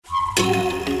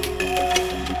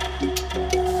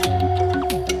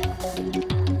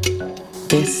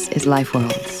This is Life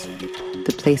Worlds,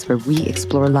 the place where we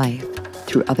explore life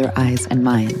through other eyes and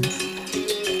minds.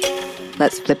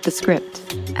 Let's flip the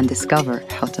script and discover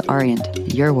how to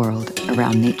orient your world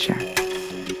around nature.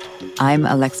 I'm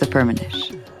Alexa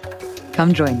Permanish.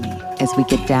 Come join me as we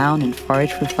get down and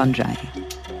forage for fungi,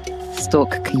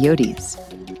 stalk coyotes,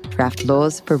 draft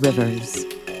laws for rivers,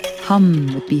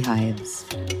 hum with beehives,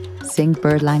 sing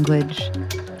bird language,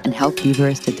 and help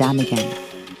beavers to dam again.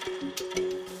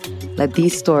 Let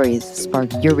these stories spark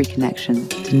your reconnection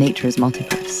to nature's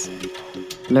multiverse.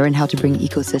 Learn how to bring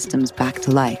ecosystems back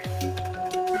to life.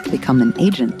 Become an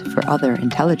agent for other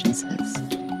intelligences.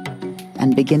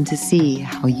 And begin to see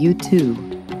how you too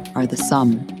are the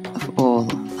sum of all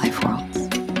life worlds.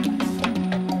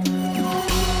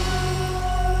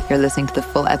 You're listening to the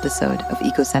full episode of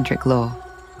Ecocentric Law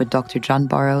with Dr. John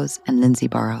Burrows and Lindsay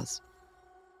Burrows.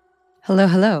 Hello,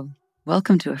 hello.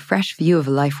 Welcome to a fresh view of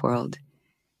a life world.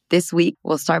 This week,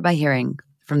 we'll start by hearing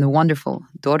from the wonderful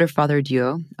daughter-father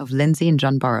duo of Lindsay and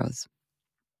John Burrows.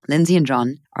 Lindsay and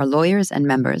John are lawyers and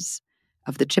members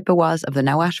of the Chippewas of the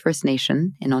Nawash First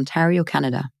Nation in Ontario,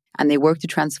 Canada, and they work to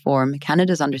transform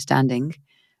Canada's understanding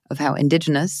of how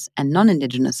Indigenous and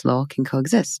non-Indigenous law can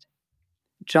coexist.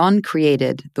 John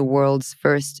created the world's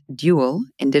first dual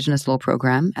Indigenous law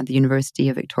program at the University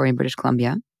of Victoria in British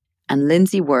Columbia, and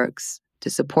Lindsay works to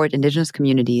support Indigenous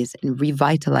communities in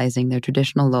revitalizing their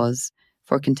traditional laws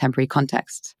for contemporary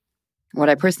contexts. What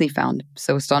I personally found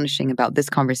so astonishing about this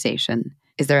conversation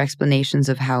is their explanations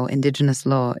of how Indigenous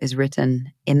law is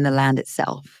written in the land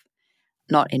itself,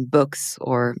 not in books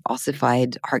or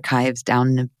ossified archives down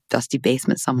in a dusty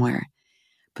basement somewhere,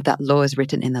 but that law is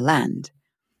written in the land,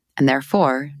 and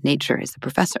therefore nature is the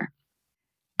professor.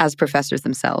 As professors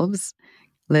themselves,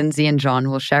 Lindsay and John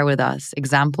will share with us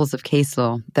examples of case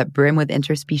law that brim with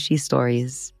interspecies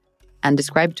stories and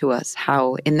describe to us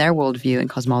how, in their worldview and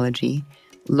cosmology,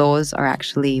 laws are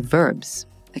actually verbs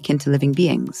akin to living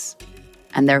beings.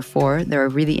 And therefore, there are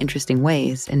really interesting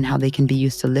ways in how they can be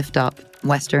used to lift up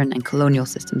Western and colonial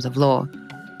systems of law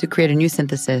to create a new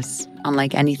synthesis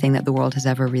unlike anything that the world has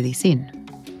ever really seen.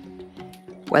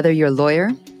 Whether you're a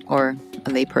lawyer or a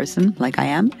layperson like I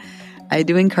am, I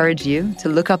do encourage you to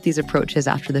look up these approaches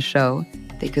after the show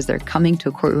because they're coming to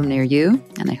a courtroom near you,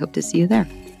 and I hope to see you there.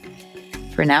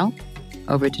 For now,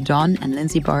 over to John and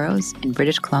Lindsay Burrows in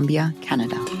British Columbia,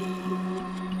 Canada.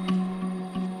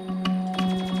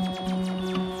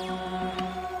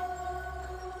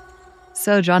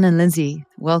 So, John and Lindsay,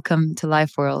 welcome to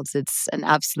Life Worlds. It's an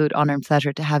absolute honor and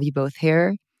pleasure to have you both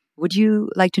here. Would you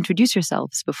like to introduce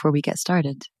yourselves before we get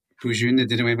started? Pujun de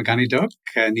Dinaway Magani Dok,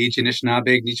 Nich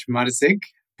Nishnabeg, Nich Madisig,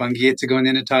 Bangiet to go in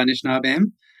Inata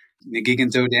Nishnabem, Nigigan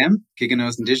Dodem,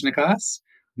 Giganos Indigenicas,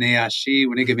 Neashi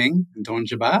Winigabing, and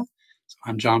Donjaba.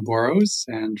 I'm John Burrows,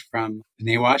 and from the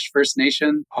Nawash First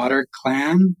Nation, Otter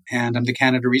Clan, and I'm the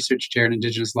Canada Research Chair in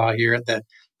Indigenous Law here at the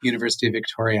University of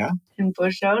Victoria. And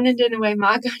Bushon and Dinaway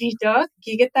Magani Dok,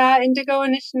 Gigata Indigo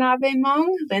Anishinaabe Mong,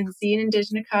 Lindsay and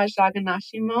Indigenicas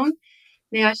Jaganashi Mong.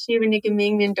 Our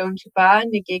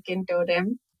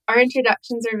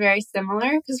introductions are very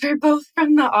similar because we're both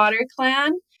from the Otter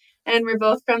Clan and we're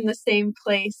both from the same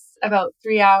place about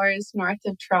 3 hours north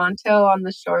of Toronto on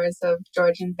the shores of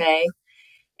Georgian Bay.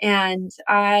 And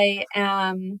I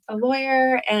am a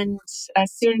lawyer and a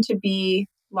soon-to-be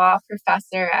law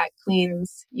professor at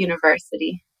Queen's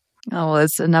University. Oh, well,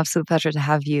 it's an absolute pleasure to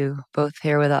have you both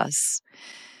here with us.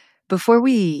 Before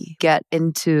we get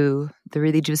into the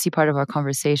really juicy part of our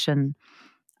conversation,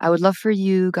 I would love for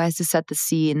you guys to set the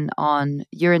scene on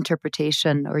your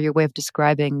interpretation or your way of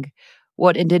describing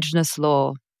what Indigenous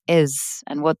law is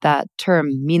and what that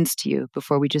term means to you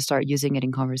before we just start using it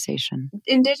in conversation.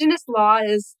 Indigenous law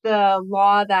is the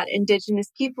law that Indigenous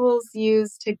peoples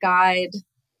use to guide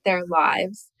their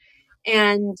lives.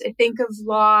 And I think of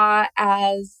law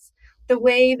as the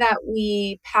way that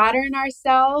we pattern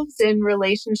ourselves in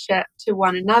relationship to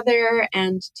one another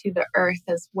and to the earth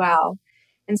as well.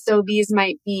 And so these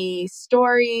might be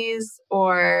stories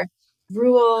or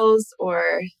rules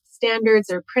or standards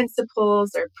or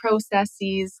principles or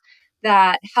processes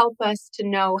that help us to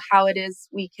know how it is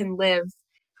we can live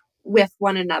with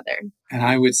one another. And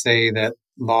I would say that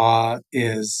law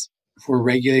is for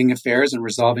regulating affairs and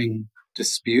resolving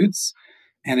disputes.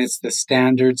 And it's the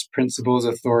standards, principles,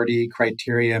 authority,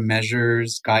 criteria,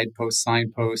 measures, guideposts,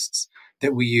 signposts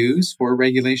that we use for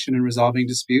regulation and resolving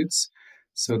disputes.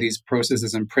 So these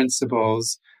processes and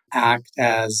principles act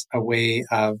as a way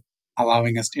of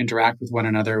allowing us to interact with one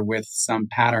another with some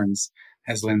patterns,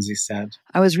 as Lindsay said.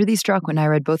 I was really struck when I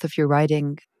read both of your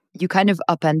writing You kind of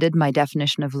upended my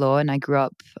definition of law. And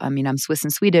I'm Swiss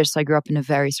and Swedish, so I grew up in a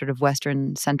very sort of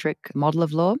Western-centric model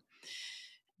of law.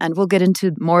 And we'll get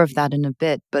into more of that in a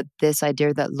bit. But this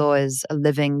idea that law is a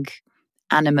living,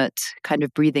 animate, kind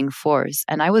of breathing force.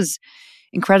 And I was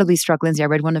incredibly struck, Lindsay. I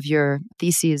read one of your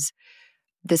theses,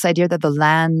 this idea that the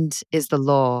land is the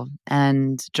law.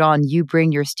 And John, you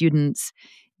bring your students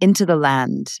into the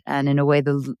land. And in a way,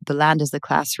 the land is the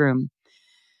classroom.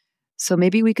 So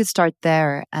maybe we could start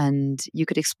there and you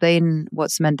could explain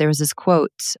what's meant. There was this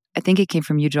quote, I think it came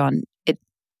from you, John. It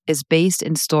is based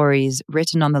in stories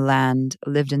written on the land,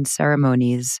 lived in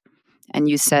ceremonies. And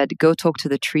you said, go talk to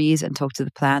the trees and talk to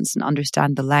the plants and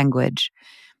understand the language,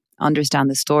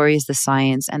 understand the stories, the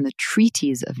science, and the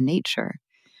treaties of nature,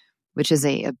 which is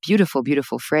a beautiful,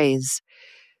 beautiful phrase.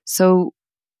 So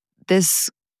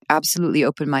this absolutely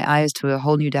opened my eyes to a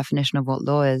whole new definition of what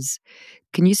law is.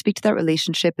 Can you speak to that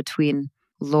relationship between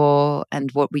law and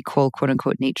what we call, quote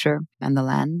unquote, nature and the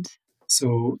land?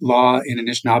 So law in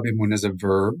Anishinaabemowin is a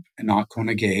verb and not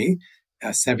konage.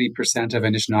 70% of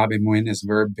Anishinaabemowin is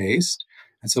verb-based.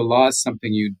 And so law is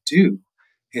something you do.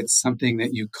 It's something that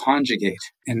you conjugate.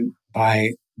 And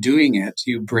by doing it,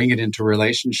 you bring it into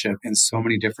relationship in so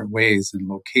many different ways and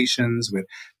locations with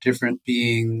different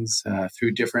beings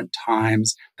through different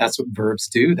times. That's what verbs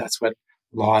do. That's what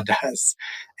law does.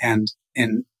 And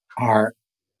in our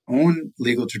own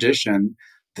legal tradition,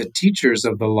 the teachers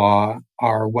of the law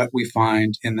are what we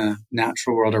find in the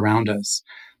natural world around us.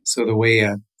 So the way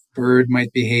a bird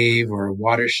might behave or a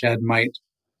watershed might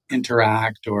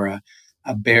interact or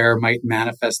a bear might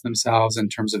manifest themselves in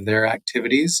terms of their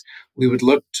activities, we would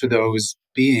look to those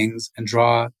beings and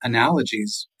draw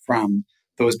analogies from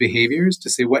those behaviors to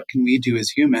say, what can we do as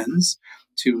humans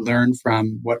to learn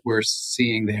from what we're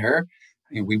seeing there?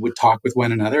 And we would talk with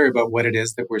one another about what it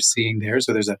is that we're seeing there.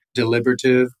 So there's a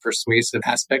deliberative, persuasive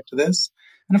aspect to this.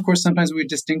 And of course, sometimes we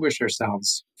distinguish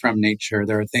ourselves from nature.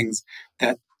 There are things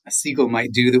that a seagull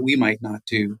might do that we might not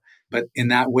do. But in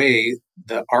that way,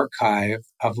 the archive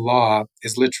of law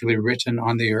is literally written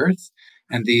on the earth.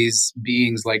 And these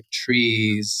beings like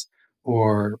trees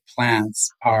or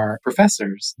plants are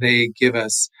professors. They give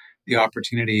us the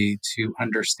opportunity to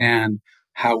understand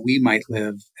how we might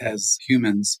live as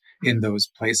humans in those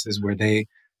places where they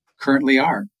currently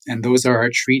are. And those are our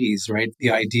treaties, right?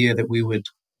 The idea that we would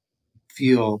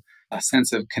feel a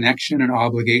sense of connection and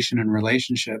obligation and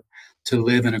relationship to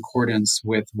live in accordance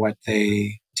with what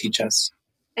they teach us.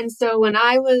 And so when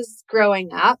I was growing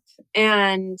up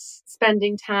and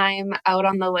spending time out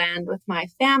on the land with my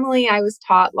family, I was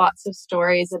taught lots of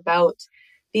stories about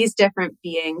these different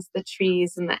beings, the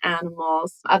trees and the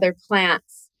animals, other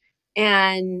plants.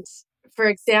 And for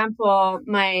example,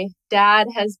 my dad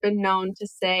has been known to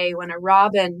say when a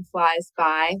robin flies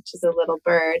by, which is a little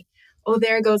bird, oh,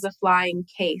 there goes a flying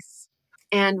case.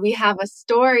 And we have a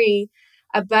story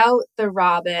about the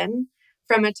robin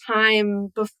from a time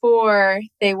before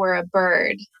they were a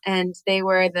bird, and they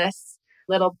were this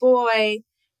little boy,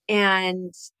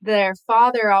 and their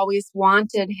father always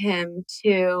wanted him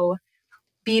to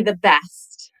be the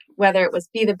best, whether it was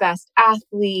be the best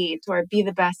athlete or be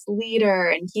the best leader.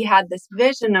 And he had this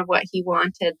vision of what he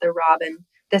wanted the robin,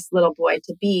 this little boy,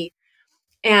 to be.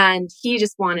 And he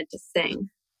just wanted to sing.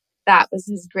 That was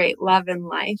his great love in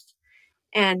life.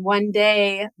 And one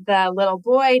day, the little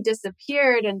boy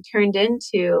disappeared and turned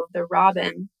into the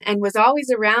robin and was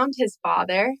always around his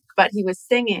father, but he was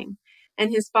singing. And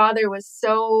his father was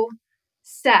so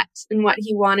set in what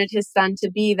he wanted his son to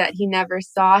be that he never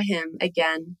saw him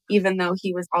again, even though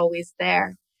he was always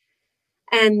there.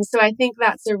 And so I think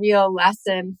that's a real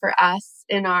lesson for us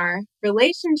in our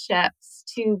relationships,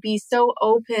 to be so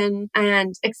open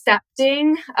and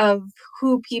accepting of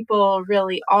who people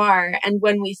really are. And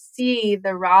when we see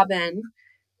the robin,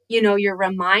 you're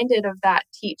reminded of that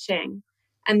teaching,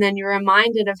 and then you're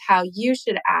reminded of how you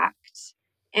should act.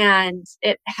 And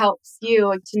it helps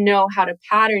you to know how to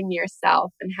pattern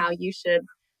yourself and how you should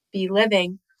be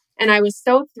living. And I was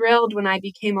so thrilled when I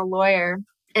became a lawyer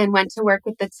and went to work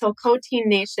with the Tsilhqot'in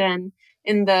Nation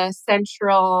in the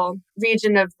central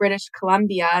region of British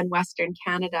Columbia in Western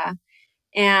Canada.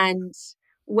 And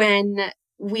when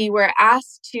we were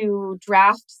asked to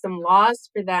draft some laws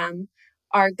for them,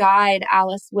 our guide,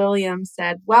 Alice Williams,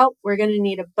 said, well, we're going to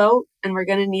need a boat and we're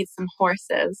going to need some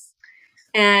horses.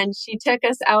 And she took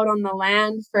us out on the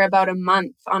land for about a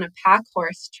month on a pack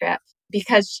horse trip,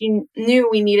 because she knew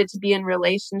we needed to be in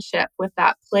relationship with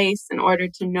that place in order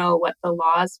to know what the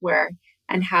laws were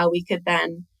and how we could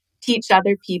then teach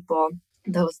other people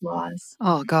those laws.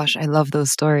 Oh gosh, I love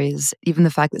those stories. Even the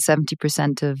fact that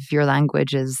 70% of your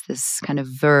language is this kind of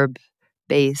verb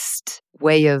based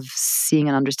way of seeing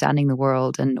and understanding the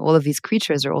world. And all of these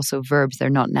creatures are also verbs. They're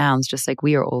not nouns, just like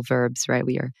we are all verbs, right?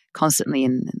 We are constantly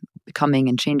in becoming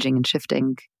and changing and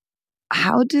shifting.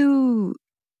 How do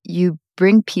you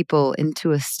bring people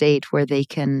into a state where they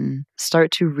can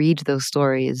start to read those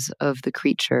stories of the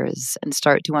creatures and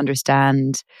start to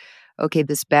understand, okay,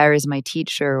 this bear is my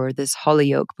teacher, or this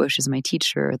holly oak bush is my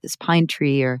teacher, or this pine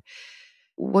tree? Or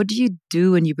what do you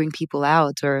do when you bring people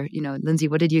out? Or, Lindsay,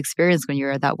 what did you experience when you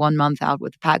were that 1 month out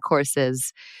with the pack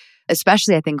horses?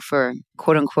 Especially, I think, for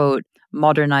quote unquote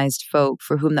modernized folk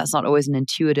for whom that's not always an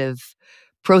intuitive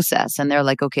process. And they're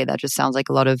like, okay, that just sounds like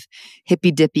a lot of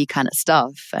hippy dippy kind of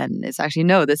stuff. And it's actually,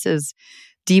 no, this is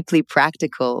deeply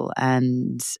practical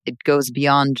and it goes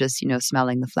beyond just,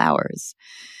 smelling the flowers.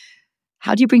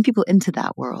 How do you bring people into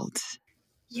that world?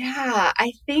 Yeah,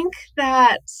 I think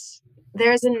that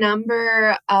there's a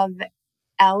number of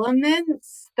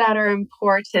elements that are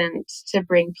important to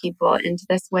bring people into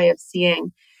this way of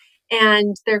seeing.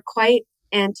 And they're quite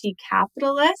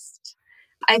anti-capitalist.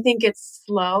 I think it's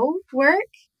slow work.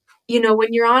 When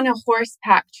you're on a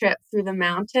horseback trip through the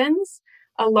mountains,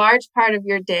 a large part of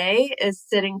your day is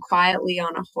sitting quietly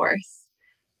on a horse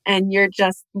and you're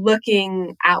just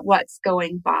looking at what's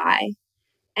going by.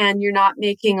 And you're not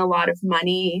making a lot of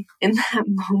money in that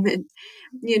moment.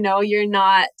 You're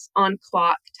not on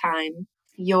clock time.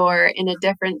 You're in a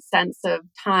different sense of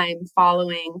time,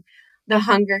 following the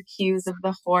hunger cues of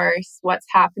the horse, what's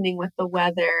happening with the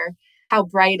weather, how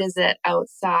bright is it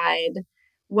outside,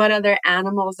 what other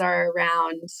animals are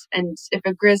around, and if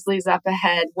a grizzly's up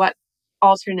ahead, what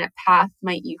alternate path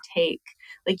might you take?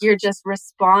 Like, you're just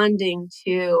responding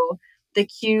to the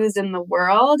cues in the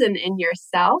world and in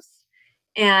yourself.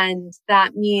 And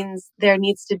that means there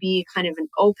needs to be kind of an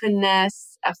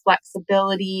openness, a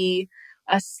flexibility,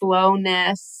 a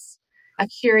slowness, a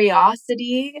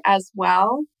curiosity as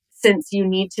well, since you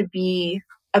need to be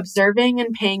observing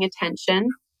and paying attention.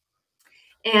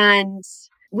 And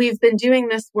we've been doing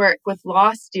this work with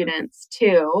law students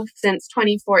too. Since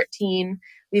 2014,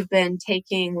 we've been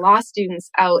taking law students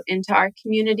out into our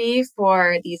community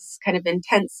for these kind of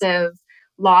intensive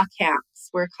law camps,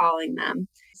 we're calling them.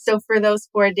 So for those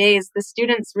 4 days, the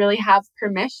students really have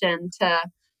permission to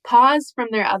pause from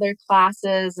their other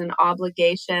classes and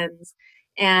obligations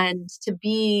and to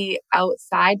be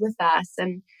outside with us.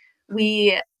 And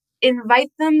we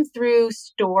invite them through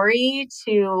story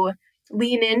to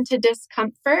lean into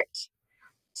discomfort,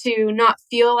 to not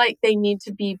feel like they need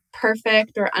to be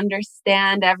perfect or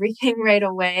understand everything right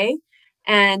away.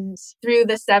 And through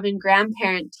the 7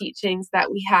 grandparent teachings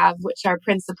that we have, which are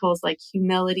principles like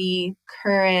humility,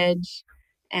 courage,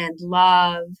 and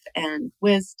love, and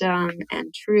wisdom,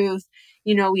 and truth,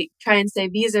 we try and say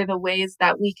these are the ways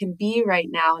that we can be right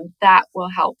now, and that will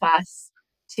help us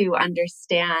to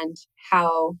understand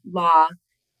how law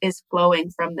is flowing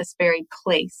from this very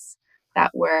place that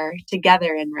we're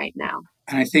together in right now.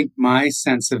 And I think my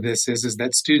sense of this is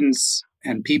that students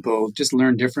and people just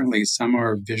learn differently. Some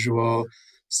are visual,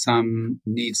 some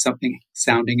need something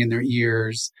sounding in their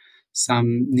ears,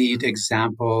 some need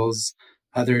examples,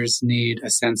 others need a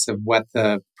sense of what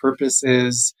the purpose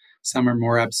is, some are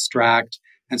more abstract.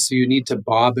 And so you need to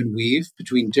bob and weave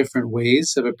between different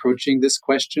ways of approaching this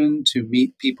question to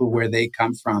meet people where they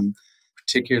come from,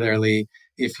 particularly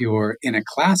if you're in a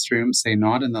classroom, say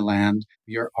not in the land,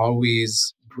 you're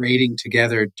always braiding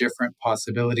together different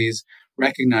possibilities,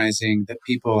 recognizing that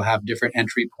people have different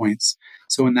entry points.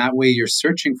 So in that way, you're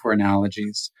searching for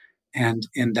analogies. And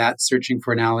in that searching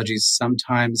for analogies,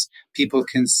 sometimes people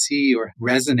can see or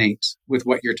resonate with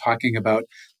what you're talking about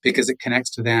because it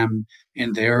connects to them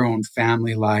in their own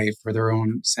family life or their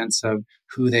own sense of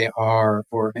who they are,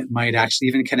 or it might actually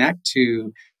even connect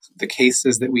to the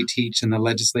cases that we teach and the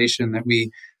legislation that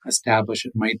we establish.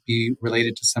 It might be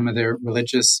related to some of their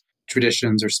religious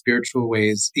traditions or spiritual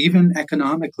ways, even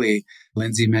economically.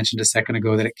 Lindsay mentioned a second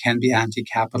ago that it can be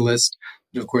anti-capitalist.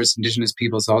 But of course, Indigenous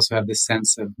peoples also have this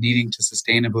sense of needing to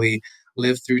sustainably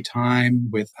live through time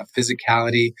with a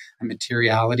physicality and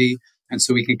materiality. And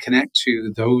so we can connect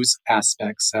to those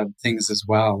aspects of things as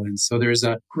well. And so there's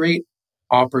a great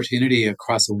opportunity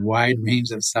across a wide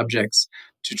range of subjects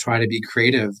to try to be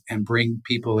creative and bring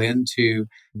people into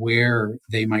where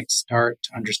they might start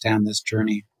to understand this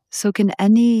journey. So can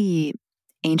any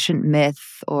ancient myth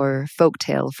or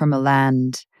folktale from a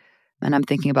land, and I'm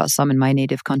thinking about some in my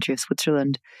native country of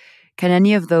Switzerland, can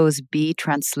any of those be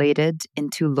translated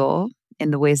into law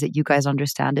in the ways that you guys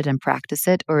understand it and practice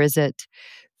it? Or is it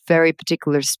very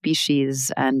particular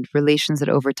species and relations that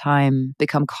over time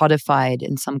become codified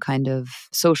in some kind of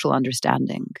social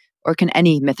understanding? Or can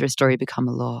any myth or story become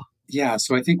a law? Yeah,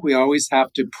 so I think we always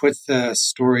have to put the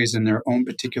stories in their own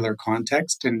particular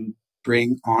context and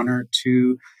bring honor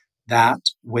to that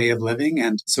way of living.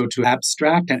 And so to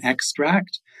abstract and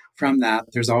extract from that,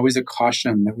 there's always a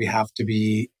caution that we have to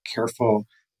be careful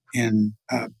in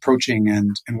approaching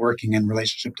and working in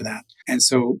relationship to that. And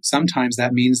so sometimes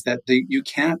that means that you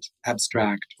can't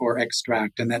abstract or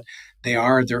extract and that they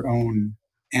are their own.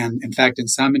 And in fact, in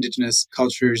some Indigenous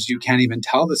cultures, you can't even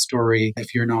tell the story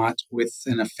if you're not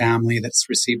within a family that's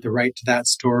received the right to that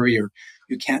story, or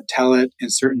you can't tell it in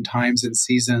certain times and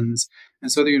seasons.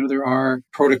 And so, there are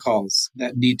protocols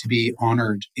that need to be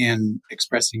honored in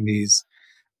expressing these.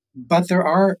 But there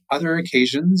are other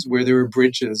occasions where there are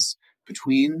bridges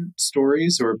between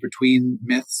stories or between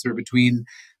myths or between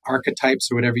archetypes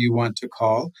or whatever you want to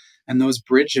call. And those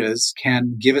bridges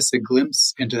can give us a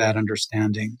glimpse into that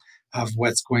understanding of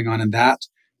what's going on in that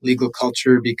legal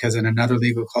culture, because in another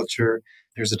legal culture,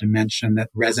 there's a dimension that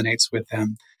resonates with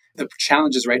them. The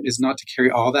challenge is, right, is not to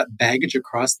carry all that baggage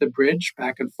across the bridge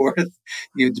back and forth.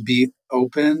 You have to be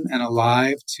open and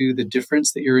alive to the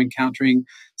difference that you're encountering,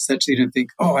 such that you don't think,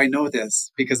 oh, I know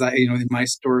this because in my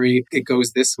story, it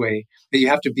goes this way. But you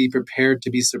have to be prepared to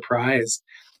be surprised.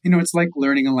 It's like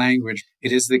learning a language.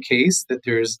 It is the case that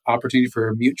there's opportunity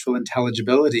for mutual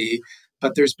intelligibility,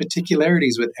 but there's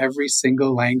particularities with every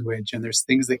single language, and there's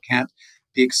things that can't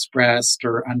be expressed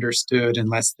or understood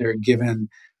unless they're given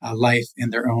life in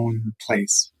their own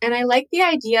place. And I like the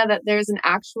idea that there's an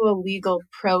actual legal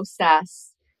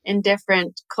process in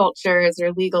different cultures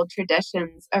or legal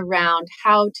traditions around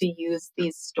how to use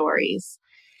these stories.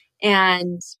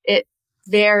 And it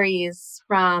varies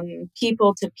from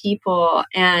people to people.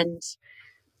 And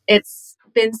it's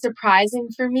been surprising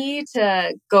for me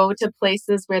to go to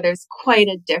places where there's quite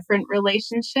a different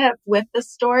relationship with the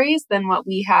stories than what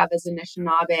we have as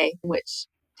Anishinaabe, which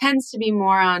tends to be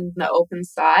more on the open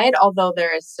side, although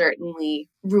there is certainly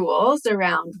rules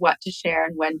around what to share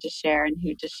and when to share and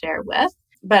who to share with.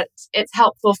 But it's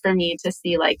helpful for me to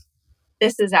see, like,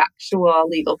 this is actual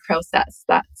legal process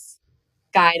that's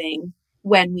guiding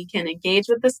when we can engage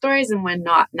with the stories and when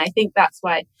not. And I think that's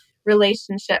why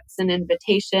relationships and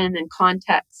invitation and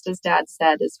context, as Dad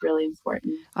said, is really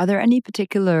important. Are there any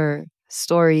particular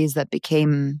stories that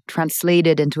became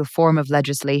translated into a form of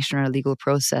legislation or a legal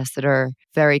process that are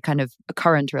very kind of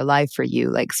current or alive for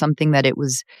you? Like something that it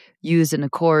was used in a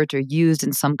court or used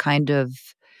in some kind of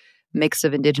mix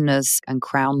of Indigenous and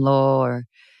Crown law? Or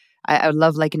I would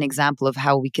love like an example of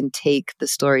how we can take the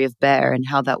story of Bear and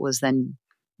how that was then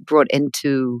brought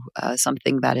into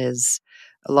something that is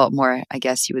a lot more, I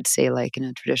guess you would say, like in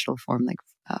a traditional form, like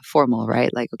formal,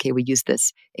 right? Like, okay, we use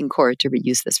this in court or we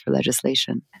use this for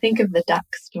legislation. I think of the duck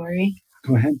story.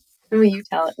 Go ahead. Oh, you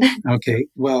tell it. Okay.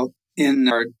 Well, in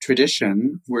our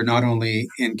tradition, we're not only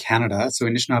in Canada, so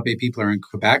Anishinaabe people are in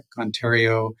Quebec,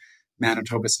 Ontario,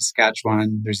 Manitoba,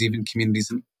 Saskatchewan. There's even communities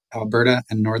in Alberta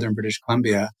and northern British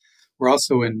Columbia. We're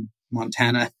also in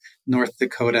Montana, North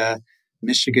Dakota,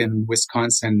 Michigan,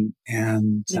 Wisconsin,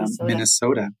 and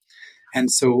Minnesota. And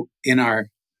so in our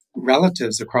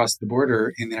relatives across the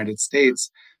border in the United States,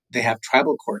 they have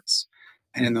tribal courts.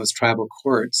 And in those tribal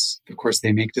courts, of course,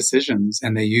 they make decisions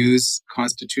and they use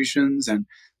constitutions and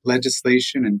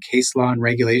legislation and case law and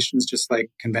regulations, just like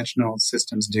conventional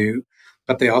systems do,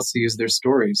 but they also use their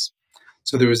stories.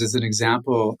 So there was an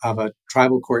example of a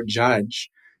tribal court judge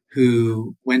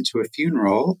who went to a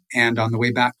funeral, and on the way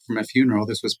back from a funeral,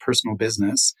 this was personal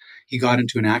business, he got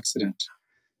into an accident.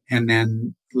 And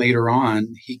then later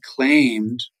on, he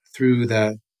claimed through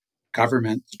the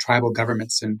government, the tribal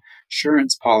government's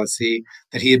insurance policy,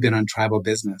 that he had been on tribal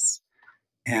business.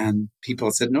 And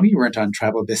people said, no, you weren't on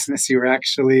tribal business. You were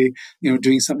actually,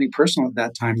 doing something personal at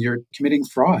that time. You're committing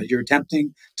fraud. You're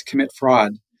attempting to commit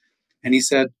fraud. And he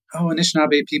said, oh,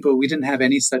 Anishinaabe people, we didn't have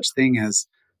any such thing as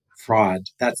fraud.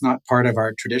 That's not part of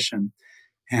our tradition.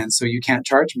 And so you can't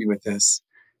charge me with this.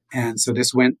 And so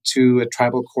this went to a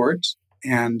tribal court,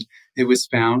 and it was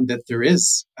found that there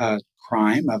is a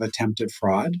crime of attempted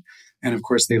fraud. And of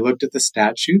course, they looked at the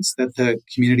statutes that the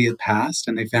community had passed,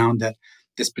 and they found that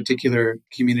this particular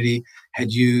community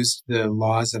had used the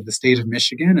laws of the state of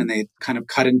Michigan, and they kind of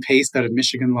cut and paste out of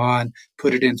Michigan law and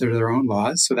put it into their own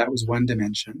laws. So that was one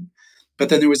dimension. But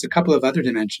then there was a couple of other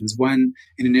dimensions. One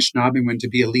in Anishinaabe, when to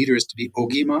be a leader is to be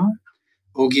Ogima.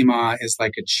 Ogima is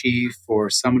like a chief or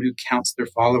someone who counts their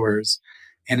followers.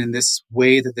 And in this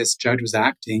way that this judge was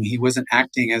acting, he wasn't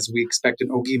acting as we expect an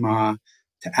Ogima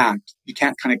to act. You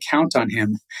can't kind of count on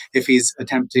him if he's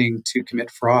attempting to commit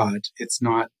fraud. It's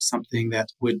not something that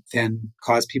would then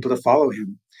cause people to follow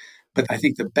him. But I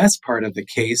think the best part of the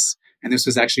case, and this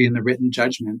was actually in the written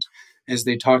judgment, is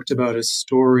they talked about a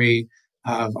story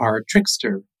of our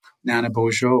trickster, Nana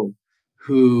Bojo,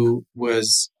 who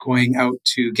was going out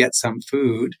to get some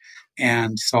food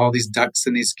and saw all these ducks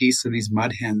and these geese and these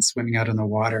mud hens swimming out in the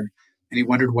water. And he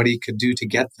wondered what he could do to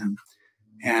get them.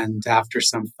 And after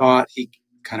some thought, he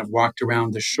kind of walked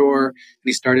around the shore and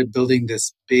he started building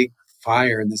this big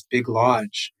fire in this big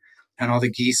lodge. And all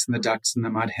the geese and the ducks and the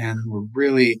mud hen were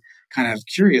really kind of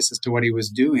curious as to what he was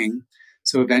doing.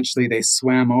 So eventually they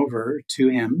swam over to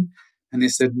him and they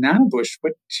said, Nanabush,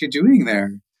 what you doing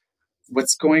there?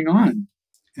 What's going on?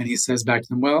 And he says back to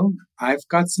them, well, I've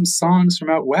got some songs from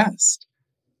out west.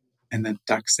 And the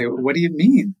ducks say, what do you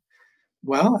mean?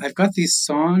 Well, I've got these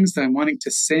songs that I'm wanting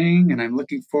to sing, and I'm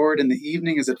looking forward in the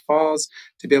evening as it falls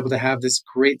to be able to have this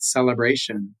great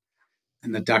celebration.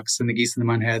 And the ducks and the geese and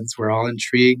the mudhens were all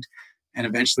intrigued. And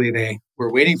eventually they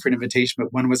were waiting for an invitation,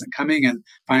 but one wasn't coming. And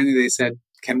finally they said,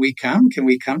 can we come? Can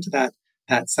we come to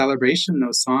that celebration,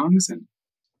 those songs? And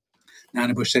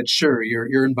Nanabush said, sure,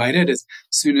 you're invited. As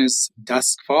soon as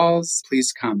dusk falls,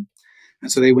 please come.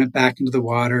 And so they went back into the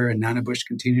water, and Nanabush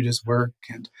continued his work.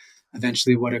 And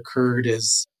eventually what occurred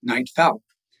is night fell.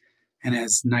 And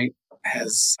as night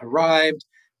has arrived,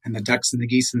 and the ducks and the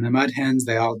geese and the mud hens,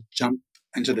 they all jump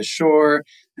into the shore,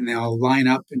 and they all line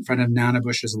up in front of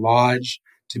Nanabush's lodge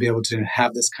to be able to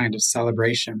have this kind of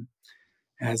celebration.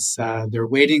 As they're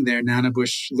waiting there,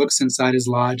 Nanabush looks inside his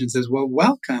lodge and says, well,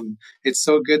 welcome. It's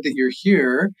so good that you're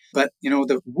here. But,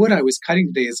 the wood I was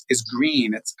cutting today is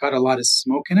green. It's got a lot of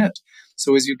smoke in it.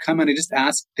 So as you come in, I just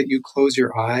ask that you close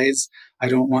your eyes. I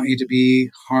don't want you to be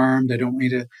harmed. I don't want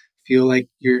you to feel like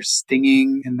you're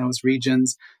stinging in those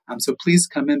regions. So please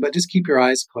come in, but just keep your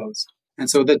eyes closed.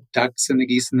 And so the ducks and the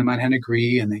geese and the mudhen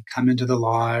agree, and they come into the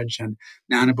lodge, and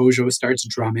Nana Bojo starts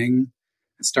drumming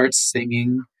and starts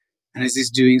singing. And as he's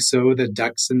doing so, the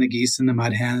ducks and the geese and the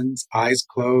mudhens, eyes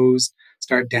closed,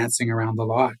 start dancing around the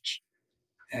lodge.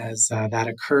 As that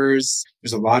occurs,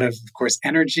 there's a lot of course,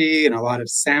 energy and a lot of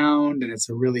sound, and it's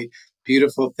a really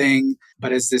beautiful thing.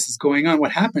 But as this is going on,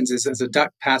 what happens is as a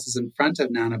duck passes in front of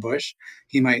Nanabush,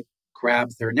 he might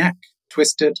grab their neck,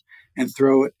 twist it, and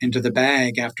throw it into the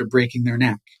bag after breaking their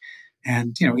neck.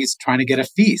 And, he's trying to get a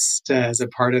feast as a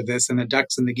part of this. And the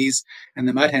ducks and the geese and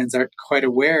the mudhens aren't quite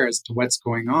aware as to what's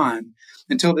going on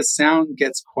until the sound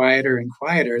gets quieter and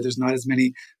quieter. There's not as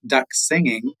many ducks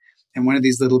singing. And one of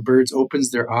these little birds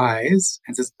opens their eyes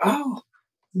and says, oh,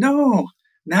 no,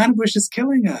 Nanabush is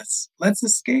killing us. Let's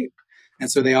escape.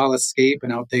 And so they all escape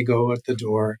and out they go at the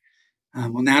door.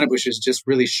 Well, Nanabush is just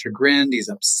really chagrined. He's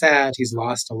upset. He's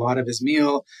lost a lot of his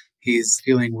meal. He's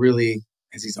feeling really,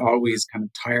 as he's always kind of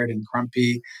tired and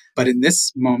grumpy. But in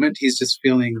this moment, he's just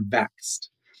feeling vexed.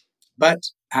 But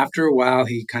after a while,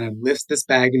 he kind of lifts this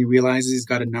bag and he realizes he's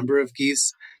got a number of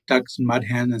geese, ducks, and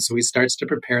mudhen. And so he starts to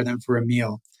prepare them for a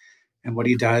meal. And what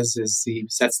he does is he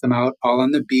sets them out all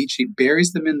on the beach. He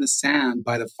buries them in the sand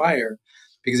by the fire.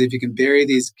 Because if you can bury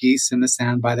these geese in the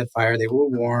sand by the fire, they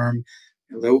will warm,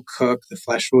 they'll cook, the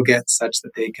flesh will get such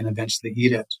that they can eventually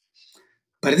eat it.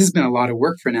 But it has been a lot of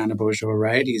work for Nana Bojo,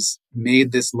 right? He's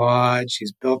made this lodge,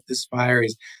 he's built this fire,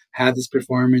 he's had this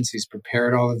performance, he's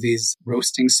prepared all of these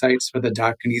roasting sites for the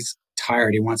duck, and he's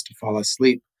tired. He wants to fall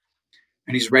asleep.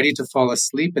 And he's ready to fall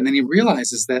asleep. And then he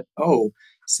realizes that,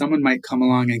 someone might come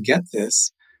along and get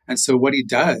this. And so what he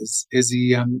does is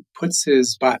he puts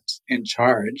his butt in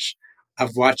charge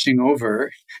of watching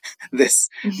over this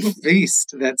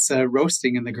feast that's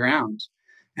roasting in the ground.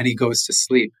 And he goes to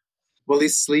sleep. Well,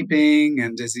 he's sleeping,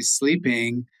 and as he's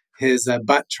sleeping, his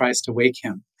butt tries to wake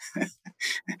him.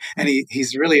 And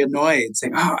he's really annoyed,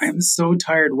 saying, I'm so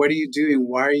tired. What are you doing?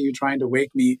 Why are you trying to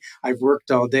wake me? I've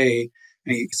worked all day.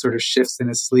 And he sort of shifts in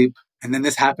his sleep. And then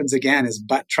this happens again. His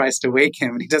butt tries to wake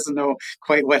him, and he doesn't know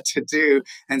quite what to do.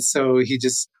 And so he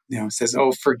just, says,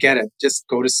 forget it. Just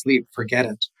go to sleep. Forget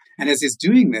it. And as he's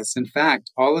doing this, in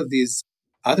fact, all of these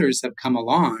others have come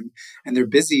along, and they're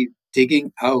busy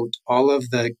digging out all of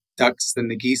the ducks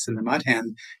and the geese and the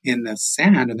mudhen in the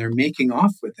sand, and they're making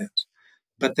off with it.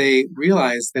 But they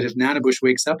realize that if Nanabush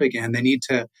wakes up again, they need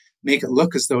to make it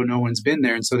look as though no one's been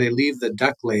there. And so they leave the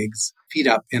duck legs feet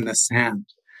up in the sand.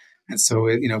 And so,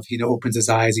 if he opens his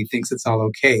eyes, he thinks it's all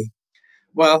okay.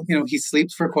 Well, he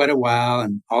sleeps for quite a while,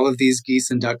 and all of these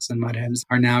geese and ducks and mudhens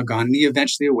are now gone. And he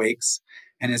eventually awakes.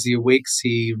 And as he awakes,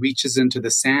 he reaches into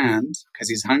the sand because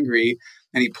he's hungry,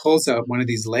 and he pulls out one of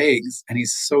these legs, and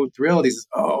he's so thrilled. He says,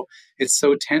 it's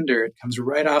so tender. It comes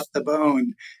right off the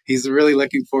bone. He's really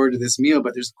looking forward to this meal,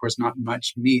 but there's, of course, not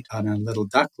much meat on a little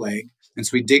duck leg. And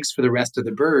so he digs for the rest of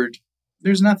the bird.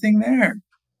 There's nothing there.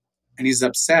 And he's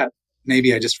upset.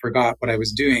 maybe I just forgot what I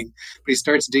was doing. But he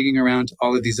starts digging around to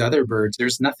all of these other birds.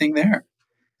 There's nothing there.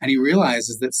 And he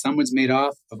realizes that someone's made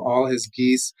off of all his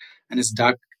geese and his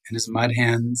duck and his mud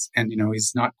hens. And,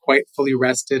 he's not quite fully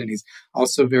rested and he's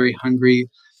also very hungry.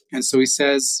 And so he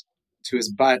says to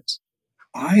his butt,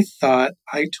 I thought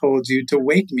I told you to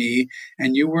wake me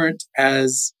and you weren't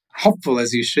as helpful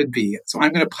as you should be. So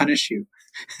I'm going to punish you.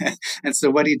 And so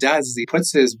what he does is he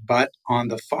puts his butt on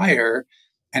the fire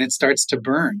and it starts to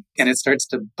burn and it starts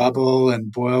to bubble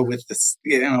and boil with this,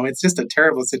 it's just a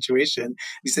terrible situation.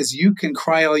 He says, you can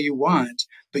cry all you want,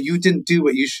 but you didn't do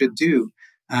what you should do.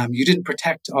 You didn't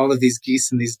protect all of these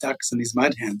geese and these ducks and these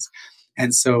mud hens.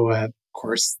 And so, of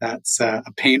course, that's a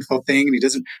painful thing. And he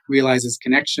doesn't realize his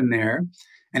connection there.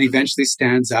 And eventually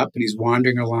stands up and he's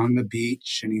wandering along the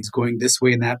beach and he's going this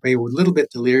way and that way, a little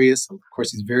bit delirious. Of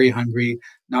course, he's very hungry,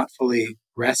 not fully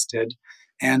rested.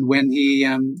 And when he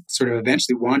sort of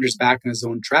eventually wanders back on his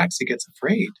own tracks, he gets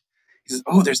afraid. He says,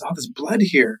 oh, there's all this blood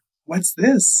here. What's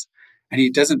this? And he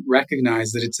doesn't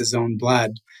recognize that it's his own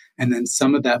blood. And then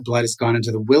some of that blood has gone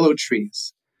into the willow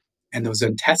trees. And those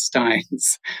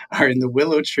intestines are in the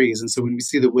willow trees. And so when we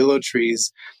see the willow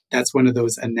trees, that's one of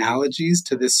those analogies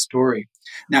to this story.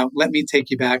 Now, let me take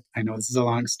you back. I know this is a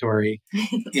long story.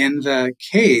 In the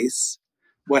case,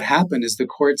 what happened is the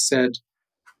court said,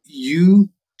 you,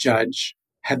 judge,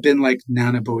 have been like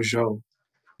Nana Bojo.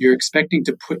 You're expecting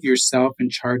to put yourself in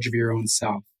charge of your own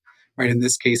self. Right? In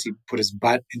this case, he put his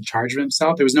butt in charge of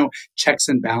himself. There was no checks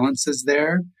and balances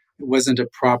there. It wasn't a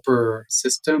proper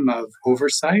system of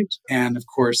oversight. And of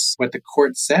course, what the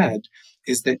court said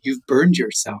is that you've burned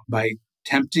yourself by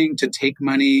attempting to take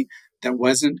money that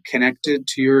wasn't connected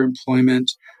to your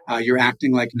employment. You're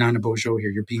acting like Nana Bojo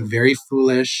here. You're being very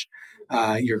foolish.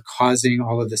 You're causing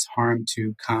all of this harm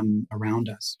to come around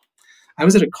us. I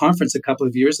was at a conference a couple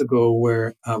of years ago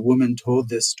where a woman told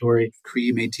this story,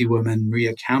 Cree Métis woman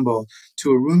Maria Campbell,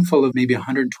 to a room full of maybe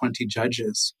 120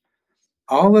 judges.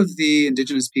 All of the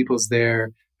Indigenous peoples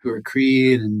there who are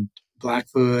Cree and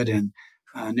Blackfoot and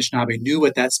Anishinaabe knew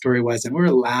what that story was. And we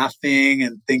were laughing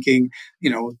and thinking,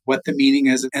 what the meaning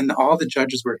is. And all the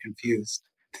judges were confused.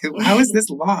 How is this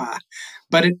law?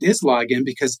 But it is law again,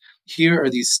 because here are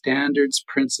these standards,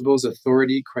 principles,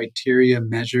 authority, criteria,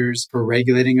 measures for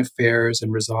regulating affairs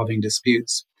and resolving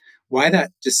disputes. Why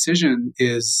that decision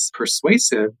is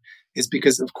persuasive is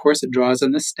because, of course, it draws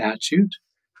on the statute.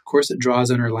 Of course, it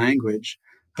draws on our language,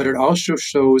 but it also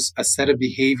shows a set of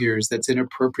behaviors that's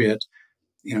inappropriate.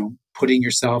 Putting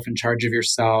yourself in charge of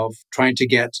yourself, trying to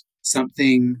get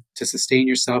something to sustain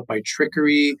yourself by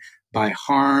trickery, by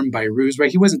harm, by ruse,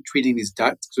 right? He wasn't treating these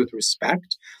ducks with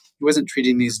respect. He wasn't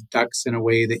treating these ducks in a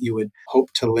way that you would hope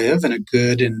to live in a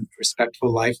good and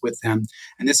respectful life with them.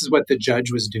 And this is what the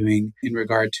judge was doing in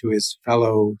regard to his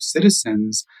fellow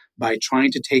citizens by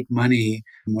trying to take money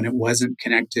when it wasn't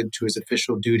connected to his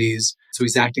official duties. So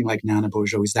he's acting like Nana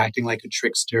Bojo. He's acting like a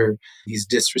trickster. He's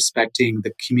disrespecting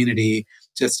the community,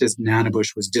 just as Nana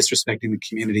Bush was disrespecting the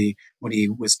community when he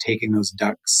was taking those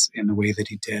ducks in the way that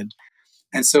he did.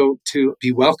 And so to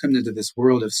be welcomed into this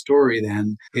world of story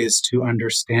then is to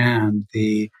understand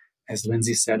as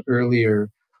Lindsay said earlier,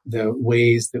 the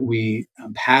ways that we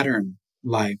pattern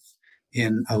life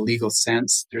in a legal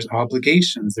sense. There's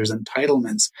obligations, there's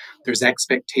entitlements, there's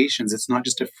expectations. It's not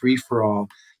just a free-for-all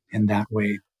in that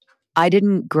way. I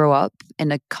didn't grow up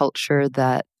in a culture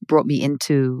that brought me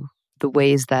into the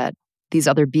ways that these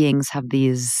other beings have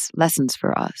these lessons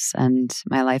for us. And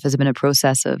my life has been a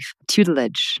process of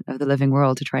tutelage of the living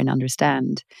world to try and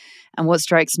understand. And what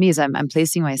strikes me is I'm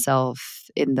placing myself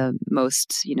in the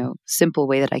most, simple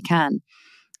way that I can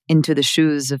into the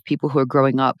shoes of people who are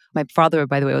growing up. My father,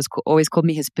 by the way, always called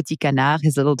me his petit canard,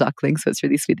 his little duckling. So it's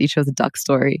really sweet. He chose a duck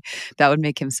story. That would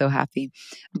make him so happy.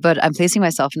 But I'm placing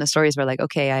myself in the stories where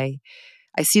okay,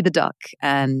 I see the duck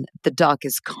and the duck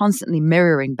is constantly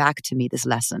mirroring back to me this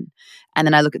lesson. And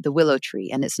then I look at the willow tree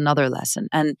and it's another lesson.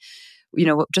 And,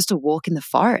 just a walk in the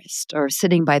forest or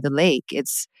sitting by the lake,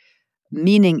 its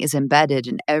meaning is embedded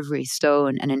in every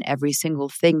stone and in every single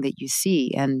thing that you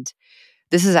see. And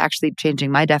this is actually changing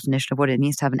my definition of what it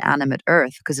means to have an animate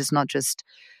earth, because it's not just,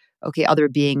 other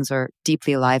beings are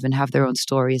deeply alive and have their own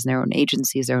stories and their own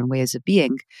agencies, their own ways of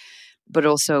being, but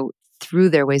also through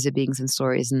their ways of beings and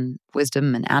stories and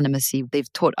wisdom and animacy,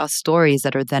 they've taught us stories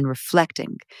that are then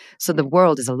reflecting. So the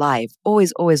world is alive,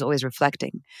 always, always, always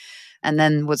reflecting. And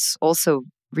then what's also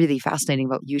really fascinating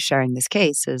about you sharing this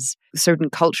case is certain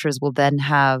cultures will then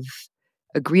have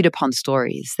agreed upon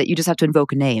stories that you just have to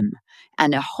invoke a name.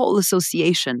 And a whole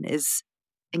association is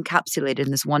encapsulated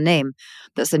in this one name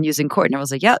that's then used in court. And I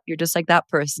was like, yeah, you're just like that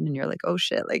person. And you're like, oh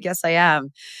shit, like, yes, I am.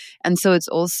 And so it's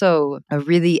also a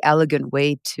really elegant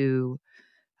way to,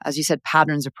 as you said,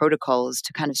 patterns or protocols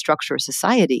to kind of structure a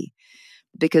society,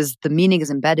 because the meaning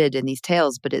is embedded in these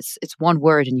tales, but it's one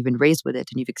word and you've been raised with it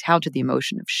and you've encountered the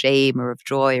emotion of shame or of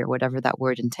joy or whatever that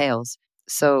word entails.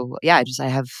 So yeah, I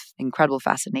have incredible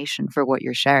fascination for what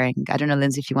you're sharing. I don't know,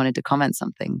 Lindsay, if you wanted to comment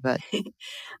something, but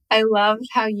I love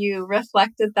how you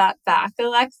reflected that back,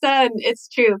 Alexa. And it's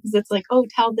true, because it's like, oh,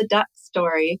 tell the duck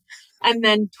story. And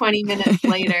then 20 minutes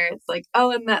later, it's like,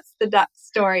 oh, and that's the duck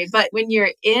story. But when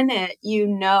you're in it, you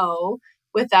know,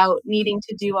 without needing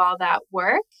to do all that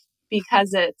work,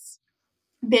 because it's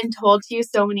been told to you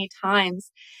so many times.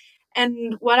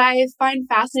 And what I find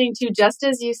fascinating too, just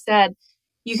as you said,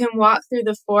 you can walk through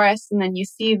the forest and then you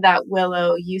see that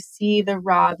willow, you see the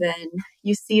robin,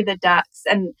 you see the ducks,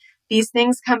 and these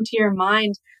things come to your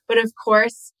mind. But of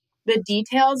course, the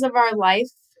details of our life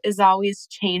is always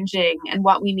changing, and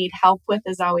what we need help with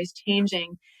is always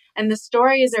changing. And the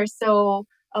stories are so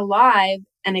alive.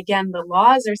 And again, the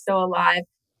laws are so alive.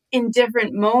 In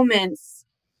different moments,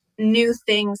 new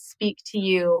things speak to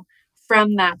you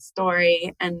from that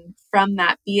story and from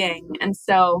that being. And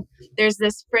so there's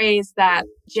this phrase that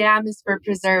jam is for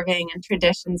preserving and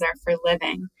traditions are for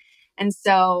living. And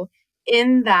so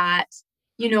in that,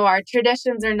 you know, our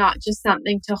traditions are not just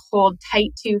something to hold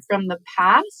tight to from the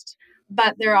past,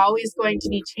 but they're always going to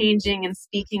be changing and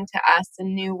speaking to us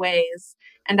in new ways.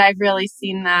 And I've really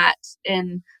seen that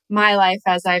in my life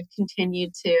as I've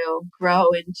continued to grow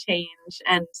and change.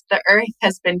 And the earth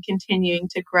has been continuing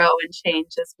to grow and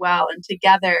change as well. And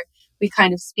together we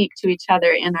kind of speak to each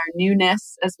other in our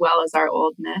newness as well as our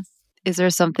oldness. Is there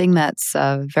something that's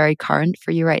very current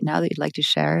for you right now that you'd like to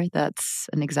share that's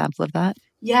an example of that?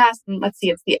 Yes. Let's see.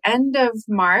 It's the end of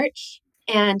March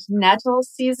and nettle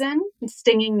season,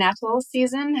 stinging nettle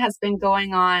season has been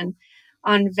going on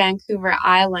Vancouver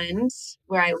Island,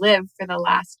 where I live, for the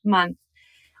last month.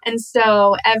 And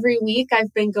so every week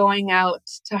I've been going out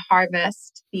to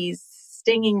harvest these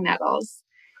stinging nettles.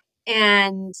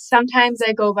 And sometimes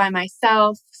I go by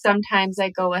myself, sometimes I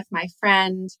go with my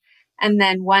friend. And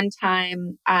then one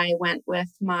time I went with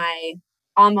my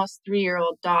almost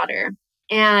 3-year-old daughter.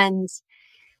 And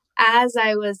as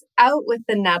I was out with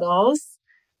the nettles,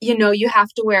 you know, you have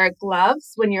to wear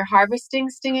gloves when you're harvesting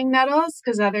stinging nettles,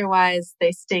 because otherwise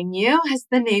they sting you, as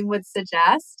the name would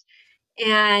suggest.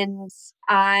 And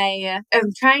I am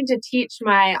trying to teach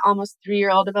my almost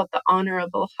 3-year-old about the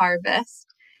honorable harvest.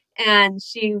 And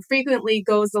she frequently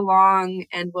goes along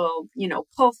and will, you know,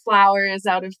 pull flowers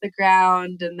out of the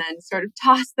ground and then sort of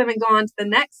toss them and go on to the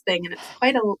next thing. And it's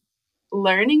quite a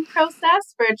learning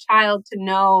process for a child to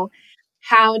know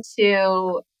how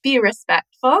to be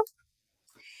respectful.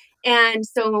 And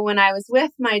so when I was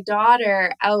with my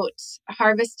daughter out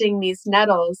harvesting these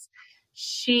nettles,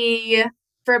 she,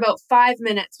 for about 5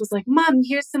 minutes, was like, Mom,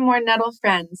 here's some more nettle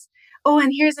friends. Oh,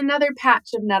 and here's another patch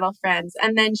of nettle friends.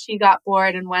 And then she got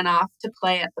bored and went off to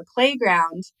play at the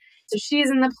playground. So she's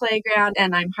in the playground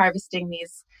and I'm harvesting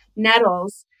these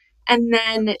nettles. And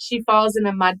then she falls in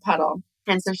a mud puddle.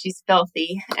 And so she's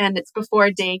filthy. And it's before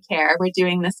daycare. We're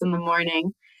doing this in the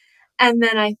morning. And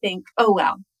then I think, oh,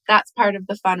 well, that's part of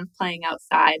the fun of playing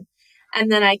outside.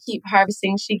 And then I keep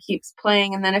harvesting. She keeps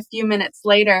playing. And then a few minutes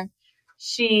later,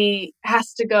 she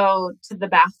has to go to the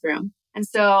bathroom. And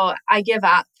so I give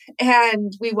up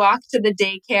and we walk to the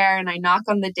daycare and I knock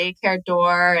on the daycare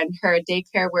door and her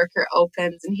daycare worker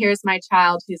opens. And here's my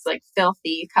child who's like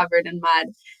filthy, covered in mud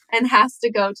and has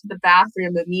to go to the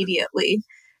bathroom immediately.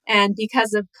 And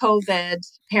because of COVID,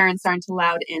 parents aren't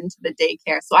allowed into the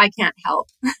daycare. So I can't help.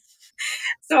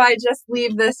 So I just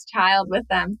leave this child with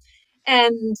them.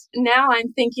 And now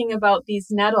I'm thinking about these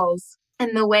nettles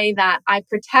and the way that I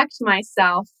protect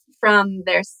myself from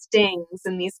their stings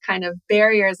and these kind of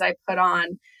barriers I put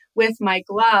on with my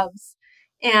gloves.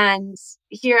 And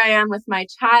here I am with my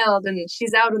child and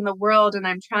she's out in the world and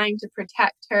I'm trying to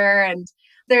protect her. And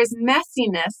there's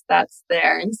messiness that's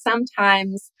there. And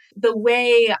sometimes the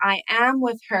way I am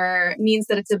with her means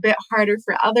that it's a bit harder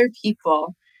for other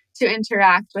people to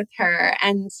interact with her.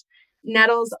 And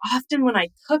nettles, often when I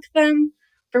cook them,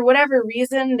 for whatever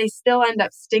reason, they still end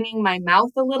up stinging my mouth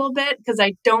a little bit because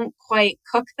I don't quite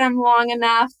cook them long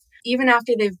enough. Even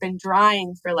after they've been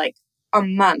drying for like a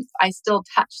month, I still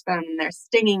touch them and their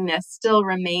stinginess still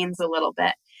remains a little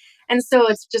bit. And so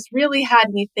it's just really had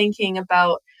me thinking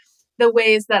about the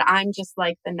ways that I'm just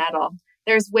like the nettle.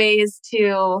 There's ways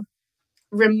to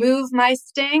remove my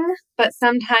sting, but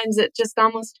sometimes it just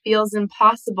almost feels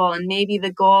impossible. And maybe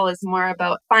the goal is more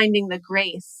about finding the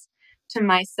grace to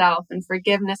myself and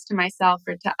forgiveness to myself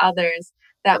or to others,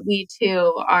 that we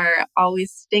too are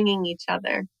always stinging each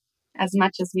other as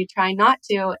much as we try not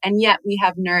to. And yet we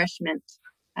have nourishment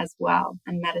as well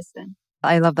and medicine.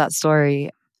 I love that story.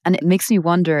 And it makes me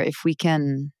wonder if we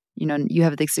can, you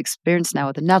have this experience now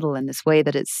with the nettle in this way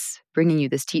that it's bringing you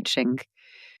this teaching.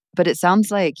 But it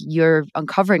sounds like you're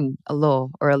uncovering a law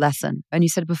or a lesson. And you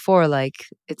said before, like,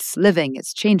 it's living,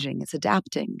 it's changing, it's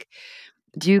adapting.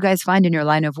 Do you guys find in your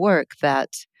line of work that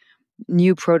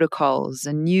new protocols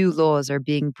and new laws are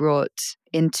being brought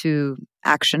into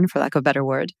action, for lack of a better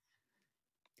word?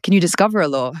 Can you discover a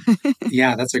law?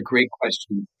 Yeah, that's a great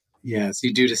question. Yes,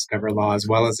 you do discover law as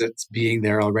well as it's being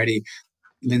there already.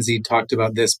 Lindsay talked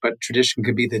about this, but tradition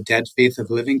could be the dead faith of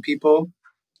living people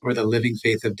or the living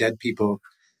faith of dead people.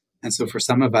 And so for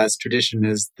some of us, tradition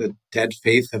is the dead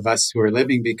faith of us who are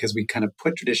living because we kind of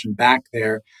put tradition back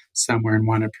there somewhere and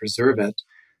want to preserve it.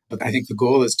 But I think the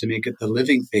goal is to make it the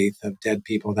living faith of dead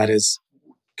people that is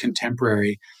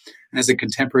contemporary. And as a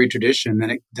contemporary tradition, then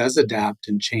it does adapt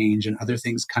and change and other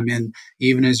things come in,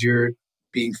 even as you're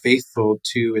being faithful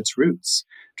to its roots,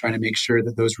 trying to make sure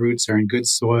that those roots are in good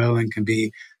soil and can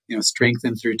be,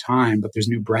 strengthened through time. But there's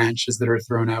new branches that are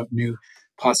thrown out, new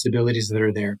possibilities that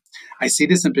are there. I see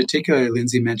this in particular.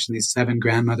 Lindsay mentioned these 7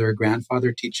 grandmother or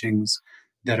grandfather teachings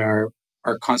that are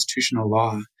our constitutional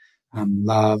law: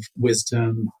 love,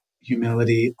 wisdom,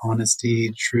 humility,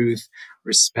 honesty, truth,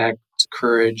 respect,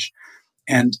 courage.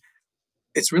 And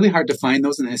it's really hard to find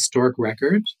those in the historic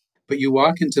record, but you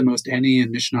walk into most any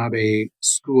Anishinaabe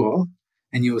school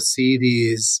and you will see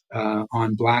these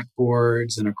on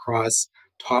blackboards and across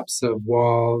tops of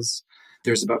walls.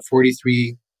 There's about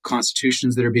 43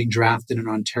 constitutions that are being drafted in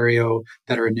Ontario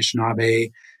that are Anishinaabe,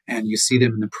 and you see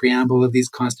them in the preamble of these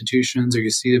constitutions, or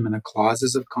you see them in the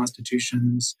clauses of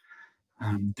constitutions.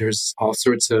 There's all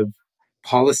sorts of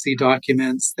policy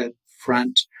documents that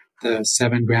front the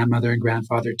 7 grandmother and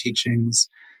grandfather teachings.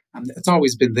 It's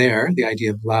always been there, the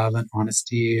idea of love and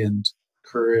honesty and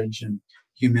courage and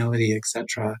humility,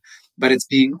 etc. But it's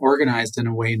being organized in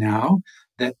a way now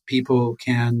that people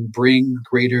can bring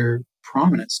greater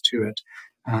prominence to it.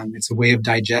 It's a way of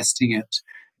digesting it.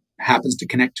 Happens to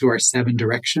connect to our 7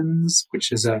 directions,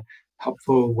 which is a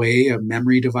helpful way, a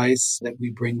memory device that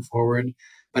we bring forward.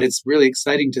 But it's really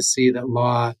exciting to see that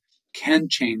law can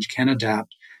change, can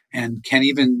adapt, and can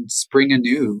even spring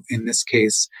anew in this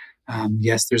case.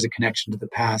 Yes, there's a connection to the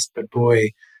past, but boy,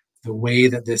 the way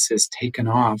that this has taken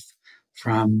off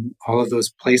from all of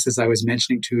those places I was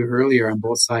mentioning to you earlier on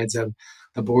both sides of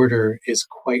the border is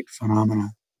quite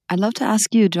phenomenal. I'd love to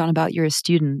ask you, John, about your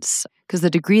students, because the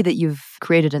degree that you've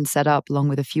created and set up, along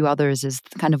with a few others, is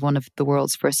kind of one of the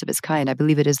world's first of its kind. I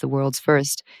believe it is the world's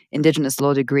first Indigenous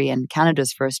law degree and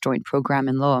Canada's first joint program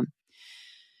in law.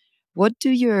 What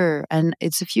do and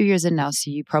it's a few years in now,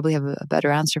 so you probably have a better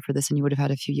answer for this than you would have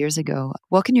had a few years ago.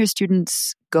 What can your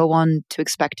students go on to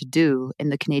expect to do in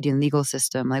the Canadian legal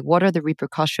system? Like, what are the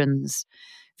repercussions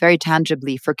very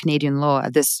tangibly for Canadian law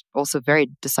at this also very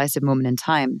decisive moment in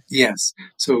time? Yes.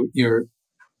 So you're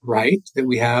right that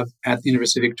we have at the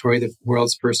University of Victoria the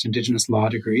world's first Indigenous law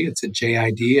degree. It's a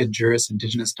JID, a Juris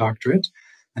Indigenous Doctorate.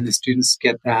 And the students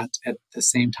get that at the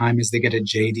same time as they get a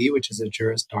JD, which is a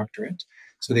Juris Doctorate.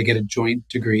 So they get a joint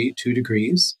degree, 2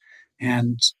 degrees.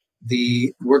 And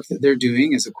the work that they're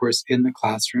doing is, of course, in the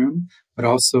classroom, but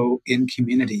also in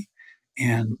community.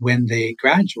 And when they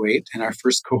graduate, and our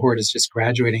first cohort is just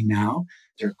graduating now,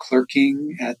 they're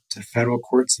clerking at the federal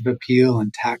courts of appeal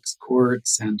and tax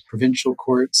courts and provincial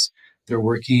courts. They're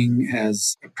working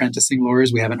as apprenticing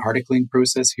lawyers. We have an articling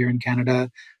process here in Canada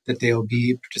that they'll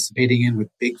be participating in with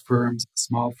big firms,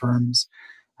 small firms.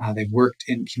 They've worked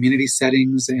in community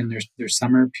settings in their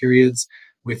summer periods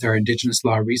with our Indigenous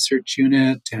Law Research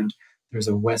Unit, and there's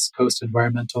a West Coast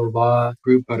environmental law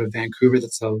group out of Vancouver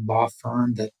that's a law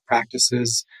firm that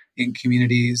practices in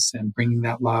communities and bringing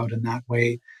that law out in that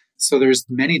way. So there's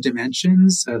many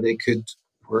dimensions. They could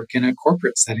work in a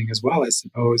corporate setting as well, I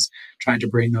suppose, trying to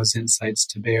bring those insights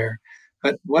to bear.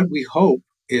 But what we hope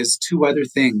is 2 other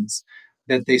things: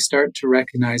 that they start to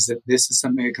recognize that this is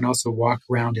something they can also walk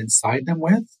around inside them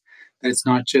with, that it's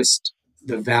not just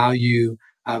the value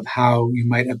of how you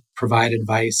might provide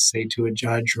advice, say, to a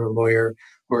judge or a lawyer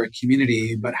or a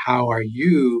community, but how are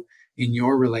you in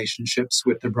your relationships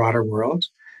with the broader world?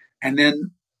 And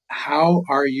then how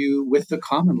are you with the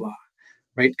common law,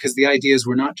 right? Because the idea is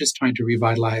we're not just trying to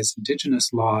revitalize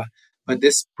Indigenous law, but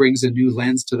this brings a new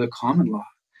lens to the common law.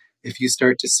 If you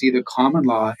start to see the common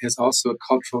law as also a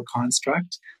cultural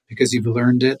construct, because you've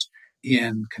learned it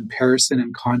in comparison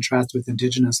and contrast with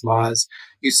Indigenous laws,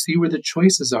 you see where the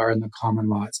choices are in the common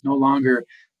law. It's no longer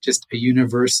just a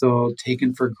universal,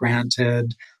 taken for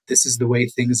granted, this is the way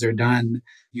things are done.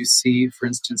 You see, for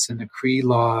instance, in the Cree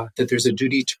law, that there's a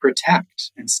duty to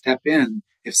protect and step in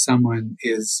if someone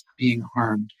is being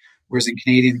harmed. Whereas in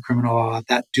Canadian criminal law,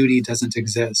 that duty doesn't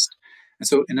exist. And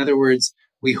so, in other words,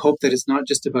 we hope that it's not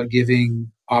just about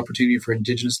giving opportunity for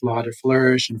Indigenous law to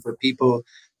flourish and for people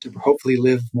to hopefully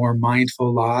live more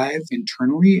mindful lives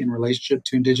internally in relationship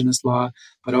to Indigenous law,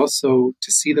 but also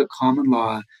to see the common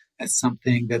law as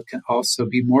something that can also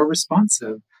be more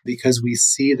responsive because we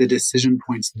see the decision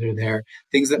points that are there,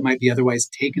 things that might be otherwise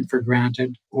taken for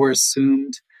granted or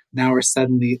assumed now are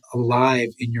suddenly alive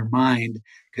in your mind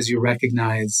because you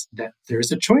recognize that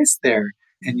there's a choice there.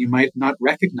 And you might not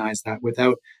recognize that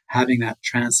without having that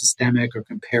trans-systemic or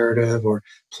comparative or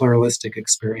pluralistic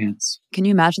experience. Can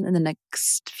you imagine in the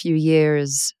next few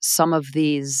years, some of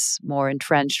these more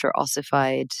entrenched or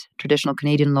ossified traditional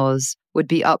Canadian laws would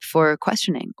be up for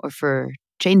questioning or for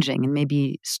changing, and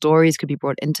maybe stories could be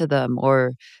brought into them,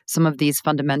 or some of these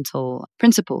fundamental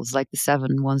principles like the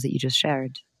 7 ones that you just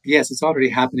shared? Yes, it's already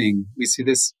happening. We see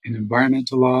this in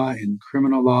environmental law, in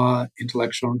criminal law,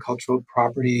 intellectual and cultural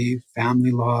property,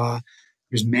 family law.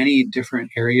 There's many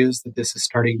different areas that this is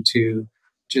starting to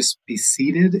just be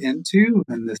seeded into,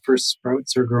 and the first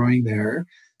sprouts are growing there.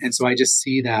 And so I just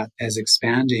see that as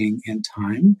expanding in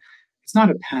time. It's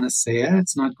not a panacea.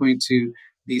 It's not going to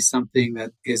be something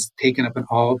that is taken up in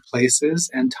all places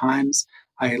and times.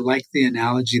 I like the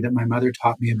analogy that my mother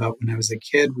taught me about when I was a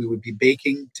kid. We would be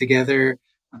baking together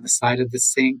on the side of the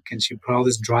sink, and she'd put all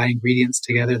these dry ingredients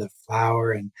together, the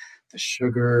flour and the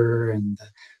sugar and the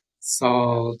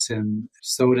salt and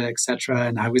soda, etc.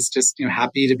 And I was just,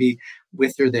 happy to be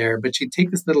with her there. But she'd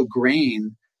take this little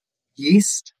grain,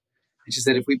 yeast, and she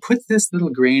said, if we put this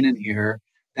little grain in here,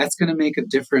 that's going to make a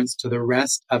difference to the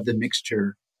rest of the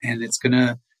mixture. And it's going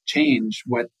to change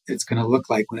what it's going to look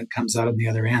like when it comes out on the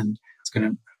other end. It's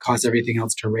going to cause everything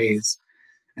else to raise.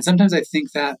 And sometimes I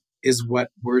think that is what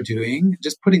we're doing,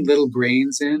 just putting little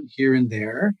grains in here and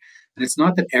there. And it's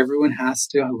not that everyone has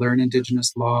to learn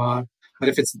Indigenous law, but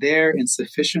if it's there in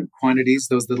sufficient quantities,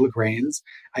 those little grains,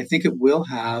 I think it will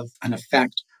have an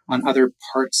effect on other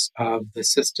parts of the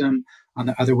system, on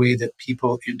the other way that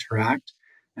people interact.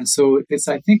 And so it's,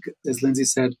 I think, as Lindsay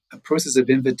said, a process of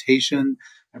invitation,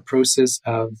 a process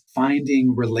of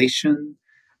finding relation.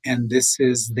 And this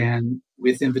is then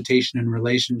with invitation and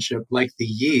relationship, like the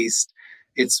yeast,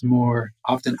 it's more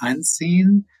often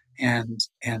unseen and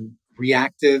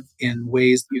reactive in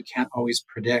ways that you can't always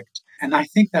predict. And I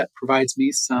think that provides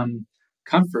me some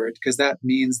comfort because that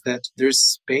means that there's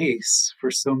space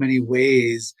for so many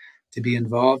ways to be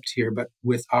involved here. But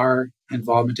with our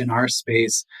involvement in our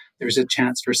space, there's a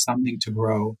chance for something to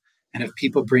grow. And if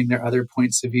people bring their other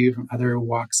points of view from other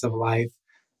walks of life,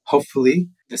 hopefully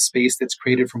the space that's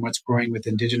created from what's growing with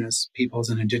Indigenous peoples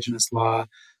and Indigenous law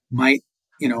might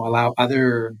allow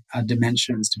other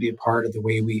dimensions to be a part of the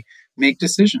way we make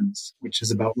decisions, which is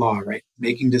about law, right?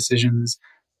 Making decisions,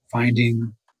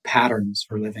 finding patterns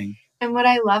for living. And what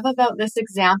I love about this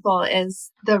example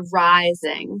is the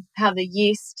rising, how the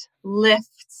yeast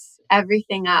lifts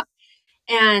everything up.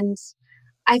 And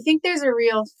I think there's a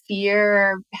real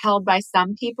fear held by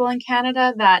some people in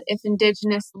Canada that if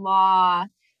Indigenous law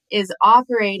is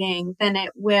operating, then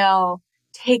it will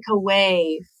take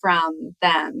away from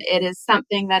them. It is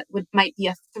something that might be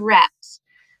a threat,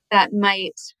 that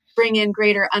might bring in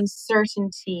greater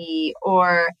uncertainty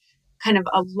or kind of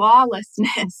a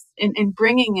lawlessness in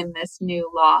bringing in this new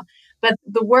law. But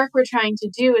the work we're trying to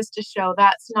do is to show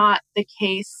that's not the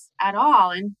case at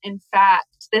all. And in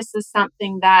fact, this is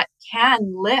something that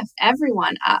can lift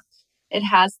everyone up. It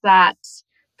has that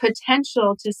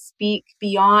potential to speak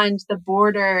beyond the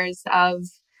borders of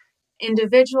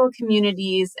individual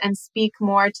communities and speak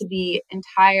more to the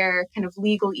entire kind of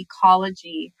legal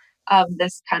ecology of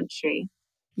this country.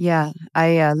 Yeah,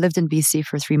 I lived in BC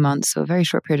for 3 months, so a very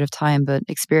short period of time, but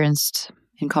experienced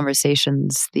in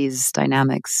conversations these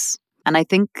dynamics. And I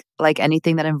think like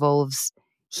anything that involves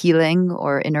healing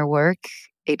or inner work,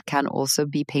 it can also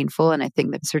be painful. And I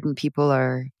think that certain people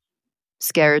are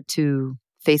scared to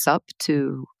face up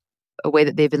to a way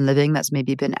that they've been living that's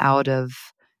maybe been out of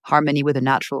harmony with the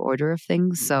natural order of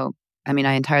things. So, I mean,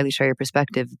 I entirely share your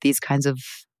perspective. These kinds of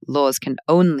laws can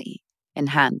only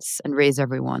enhance and raise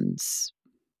everyone's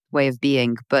way of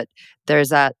being. But there's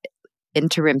that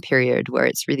interim period where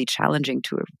it's really challenging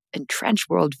to entrench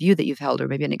worldview that you've held, or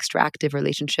maybe an extractive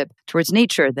relationship towards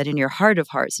nature that in your heart of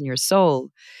hearts, in your soul,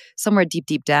 somewhere deep,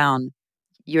 deep down,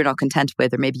 you're not content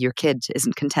with, or maybe your kid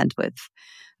isn't content with.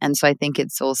 And so I think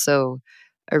it's also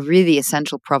a really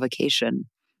essential provocation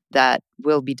that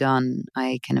will be done,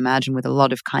 I can imagine, with a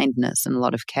lot of kindness and a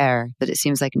lot of care, that it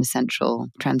seems like an essential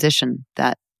transition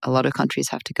that a lot of countries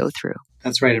have to go through.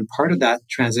 That's right. And part of that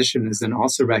transition is then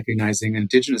also recognizing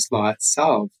Indigenous law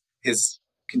itself is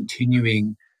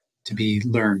continuing to be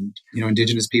learned.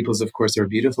 Indigenous peoples, of course, are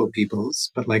beautiful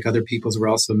peoples, but like other peoples, we're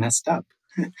also messed up.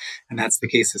 And that's the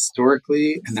case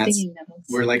historically. And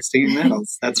we're like stinging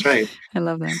nettles. That's right. I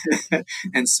love that.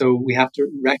 And so we have to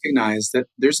recognize that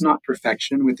there's not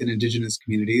perfection within Indigenous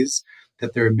communities,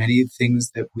 that there are many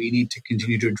things that we need to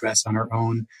continue to address on our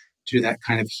own to do that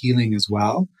kind of healing as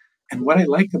well. And what I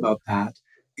like about that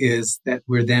is that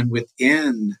we're then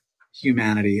within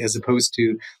humanity, as opposed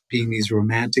to being these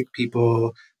romantic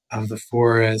people of the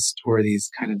forest or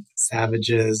these kind of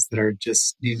savages that are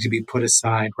just needing to be put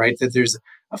aside, right? That there's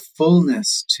a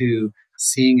fullness to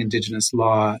seeing Indigenous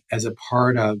law as a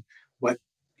part of what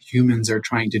humans are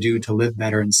trying to do to live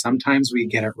better. And sometimes we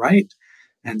get it right,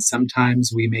 and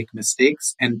sometimes we make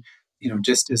mistakes. And,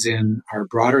 just as in our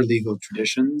broader legal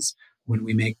traditions, when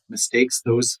we make mistakes,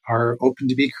 those are open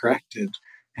to be corrected,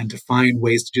 and to find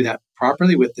ways to do that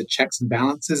properly with the checks and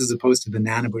balances, as opposed to the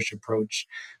Nanabush approach,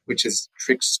 which is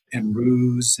tricks and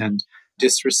ruse and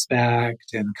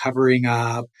disrespect and covering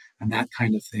up and that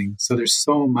kind of thing. So there's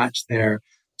so much there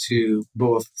to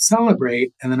both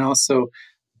celebrate and then also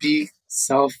be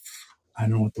I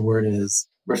don't know what the word is,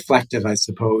 reflective, I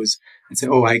suppose, and say,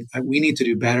 we need to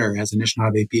do better as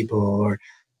Anishinaabe people or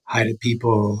Haida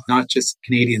people. Not just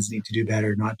Canadians need to do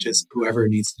better, not just whoever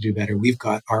needs to do better. We've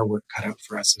got our work cut out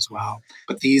for us as well.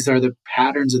 But these are the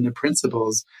patterns and the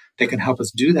principles that can help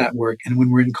us do that work. And when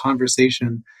we're in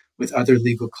conversation with other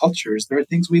legal cultures, there are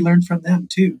things we learn from them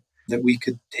too, that we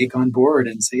could take on board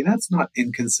and say, that's not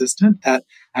inconsistent. That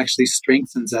actually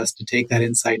strengthens us to take that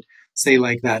insight, say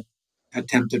like that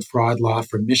attempted fraud law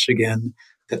from Michigan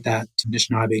that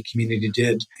Anishinaabe community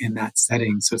did in that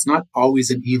setting. So it's not always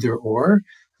an either or.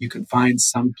 You can find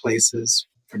some places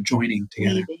for joining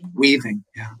together. Weaving,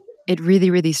 yeah. It really,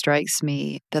 really strikes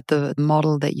me that the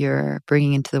model that you're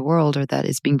bringing into the world, or that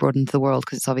is being brought into the world,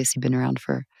 because it's obviously been around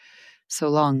for so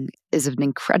long, is an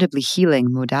incredibly healing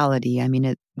modality. I mean,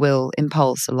 it will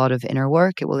impulse a lot of inner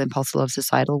work. It will impulse a lot of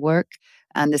societal work.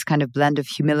 And this kind of blend of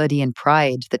humility and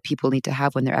pride that people need to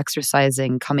have when they're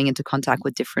exercising, coming into contact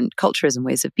with different cultures and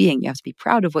ways of being. You have to be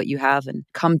proud of what you have and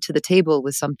come to the table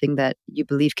with something that you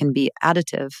believe can be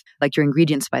additive, like your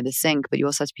ingredients by the sink, but you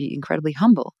also have to be incredibly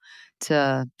humble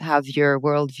to have your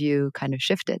worldview kind of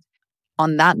shifted.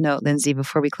 On that note, Lindsay,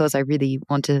 before we close, I really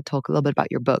want to talk a little bit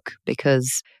about your book,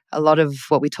 because a lot of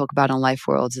what we talk about on Life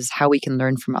Worlds is how we can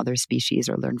learn from other species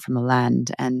or learn from the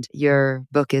land. And your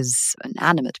book is an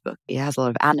animate book. It has a lot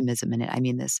of animism in it. I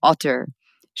mean, this otter,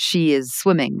 she is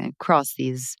swimming across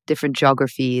these different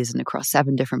geographies and across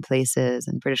 7 different places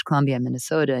in British Columbia,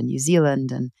 Minnesota, and New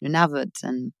Zealand, and Nunavut.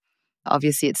 And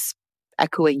obviously it's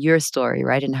echoing your story,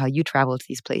 right? And how you travel to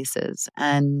these places.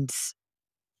 And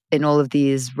in all of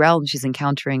these realms, she's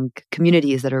encountering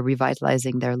communities that are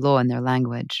revitalizing their law and their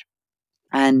language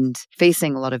and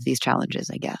facing a lot of these challenges,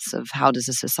 I guess, of how does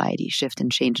a society shift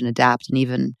and change and adapt. And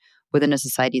even within a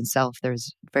society itself,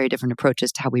 there's very different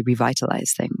approaches to how we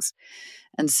revitalize things.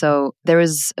 And so there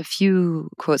was a few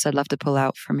quotes I'd love to pull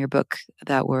out from your book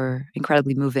that were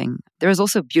incredibly moving. There was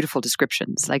also beautiful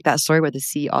descriptions, like that story where the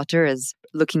sea otter is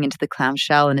looking into the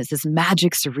clamshell and it's this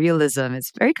magic surrealism.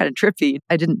 It's very kind of trippy.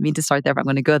 I didn't mean to start there, but I'm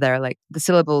going to go there. Like the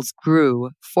syllables grew,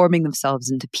 forming themselves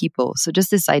into people. So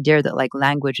just this idea that like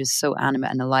language is so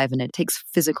animate and alive and it takes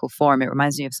physical form. It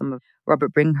reminds me of some of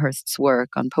Robert Bringhurst's work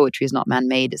on poetry is not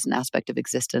man-made, it's an aspect of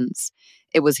existence.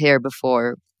 It was here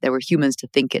before there were humans to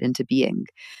think it into being.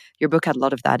 Your book had a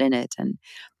lot of that in it. And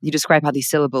you describe how these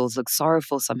syllables look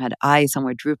sorrowful. Some had eyes, some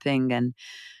were drooping, and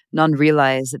none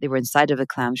realized that they were inside of a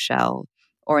clamshell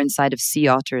or inside of sea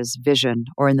otter's vision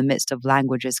or in the midst of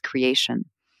language's creation.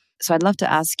 So I'd love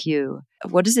to ask you,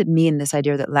 what does it mean, this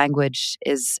idea that language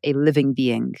is a living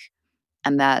being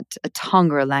and that a tongue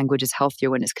or a language is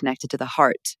healthier when it's connected to the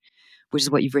heart, which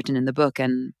is what you've written in the book,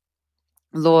 and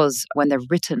laws, when they're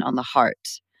written on the heart,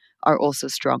 are also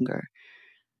stronger.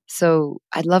 So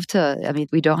I'd love to, I mean,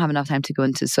 we don't have enough time to go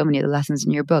into so many of the lessons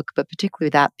in your book, but particularly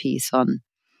that piece on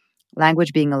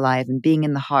language being alive and being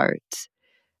in the heart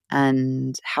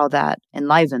and how that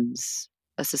enlivens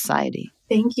a society.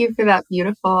 Thank you for that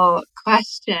beautiful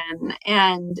question.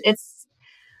 And it's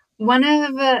one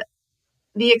of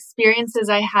the experiences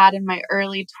I had in my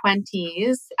early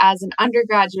 20s as an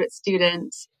undergraduate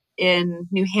student in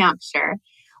New Hampshire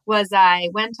was I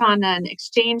went on an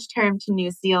exchange term to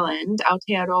New Zealand,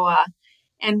 Aotearoa.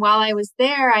 And while I was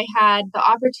there, I had the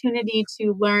opportunity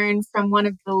to learn from one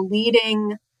of the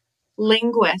leading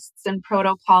linguists in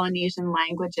Proto-Polynesian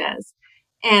languages.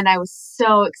 And I was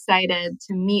so excited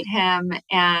to meet him.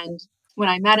 And when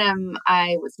I met him,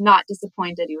 I was not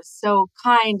disappointed. He was so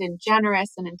kind and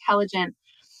generous and intelligent.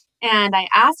 And I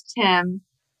asked him,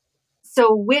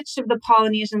 so which of the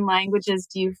Polynesian languages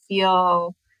do you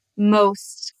feel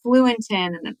most fluent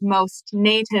in and most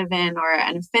native in or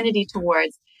an affinity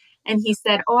towards? And he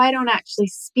said, oh, I don't actually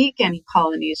speak any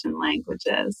Polynesian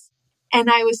languages. And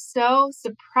I was so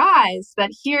surprised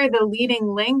that here the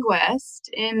leading linguist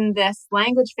in this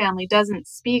language family doesn't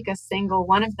speak a single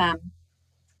one of them.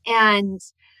 And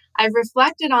I've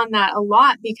reflected on that a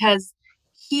lot because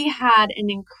he had an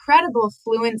incredible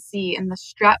fluency in the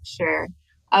structure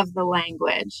of the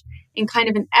language. In kind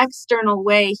of an external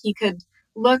way, he could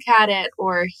look at it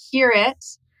or hear it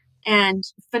and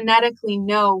phonetically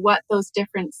know what those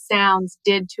different sounds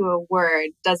did to a word.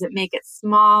 Does it make it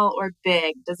small or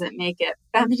big? Does it make it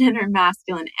feminine or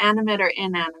masculine, animate or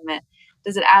inanimate?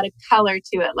 Does it add a color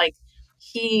to it? Like,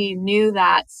 he knew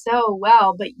that so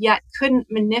well, but yet couldn't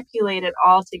manipulate it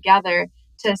all together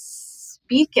to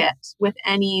speak it with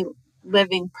any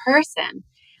living person.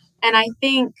 And I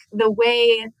think the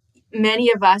way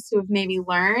many of us who have maybe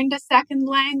learned a second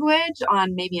language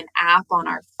on maybe an app on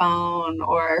our phone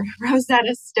or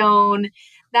Rosetta Stone,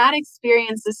 that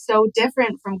experience is so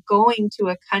different from going to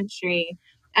a country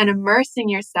and immersing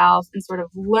yourself and sort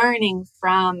of learning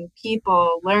from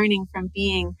people, learning from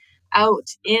being out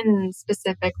in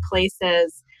specific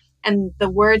places. And the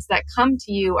words that come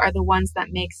to you are the ones that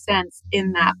make sense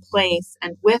in that place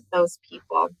and with those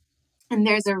people. And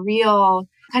there's a real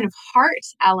kind of heart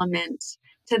element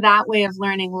to that way of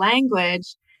learning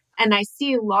language. And I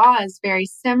see law as very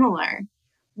similar,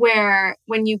 where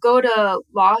when you go to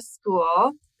law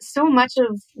school, so much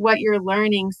of what you're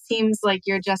learning seems like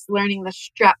you're just learning the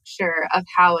structure of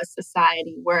how a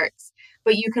society works.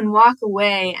 But you can walk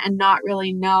away and not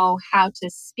really know how to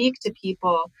speak to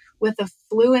people with a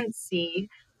fluency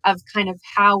of kind of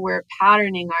how we're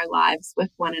patterning our lives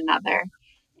with one another.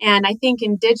 And I think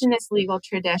Indigenous legal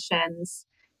traditions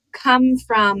come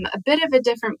from a bit of a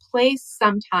different place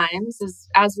sometimes.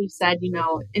 As we've said,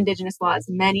 Indigenous law is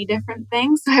many different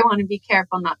things. So I want to be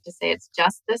careful not to say it's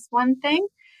just this one thing.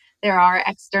 There are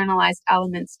externalized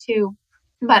elements too.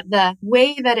 But the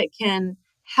way that it can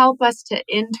help us to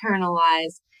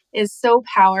internalize is so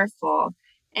powerful.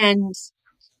 And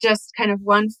just kind of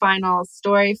one final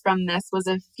story from this was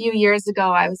a few years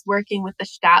ago, I was working with the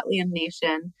St'át'imc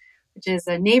Nation, which is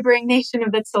a neighboring nation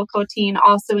of the Tsilhqot'in,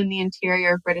 also in the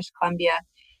interior of British Columbia.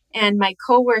 And my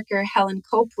coworker, Helen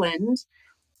Copeland,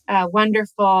 a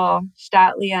wonderful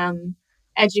St'át'imc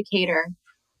educator,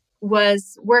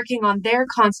 was working on their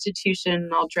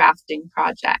constitutional drafting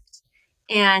project.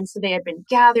 And so they had been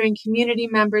gathering community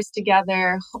members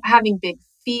together, having big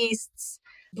feasts,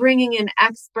 bringing in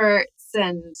experts,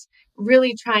 and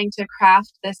really trying to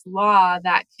craft this law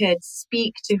that could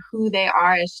speak to who they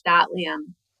are as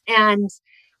St'át'imc. And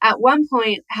at one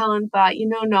point, Helen thought,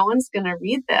 no one's going to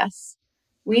read this.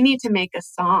 We need to make a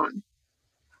song.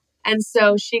 And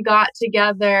so she got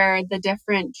together the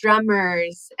different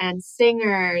drummers and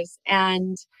singers,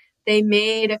 and they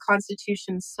made a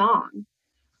Constitution song.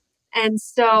 And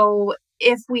so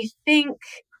if we think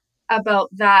about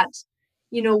that,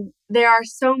 there are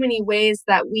so many ways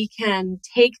that we can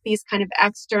take these kind of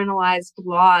externalized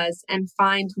laws and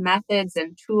find methods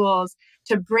and tools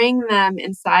to bring them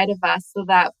inside of us so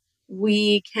that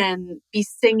we can be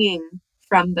singing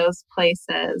from those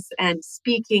places and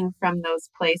speaking from those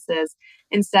places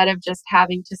instead of just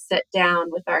having to sit down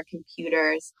with our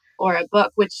computers or a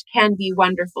book, which can be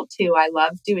wonderful too. I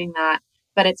love doing that,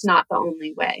 but it's not the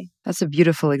only way. That's a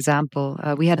beautiful example.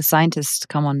 We had a scientist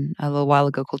come on a little while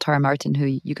ago called Tara Martin,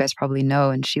 who you guys probably know,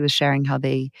 and she was sharing how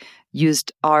they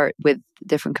used art with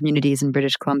different communities in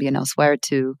British Columbia and elsewhere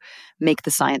to make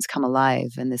the science come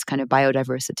alive and this kind of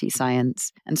biodiversity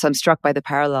science. And so I'm struck by the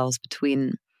parallels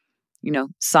between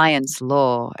science,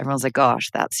 law. Everyone's like,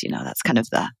 gosh, that's kind of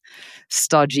the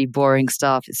stodgy, boring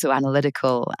stuff. It's so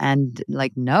analytical. And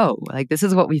no, this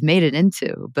is what we've made it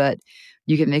into. But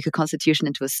you can make a constitution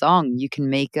into a song. You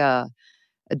can make a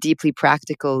deeply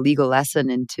practical legal lesson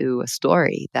into a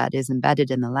story that is embedded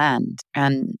in the land.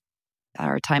 And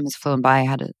our time has flown by. I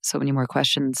had so many more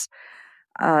questions.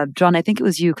 John, I think it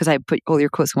was you, because I put all your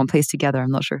quotes in one place together. I'm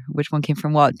not sure which one came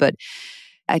from what, but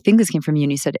I think this came from you,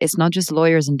 and you said, it's not just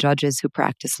lawyers and judges who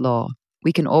practice law.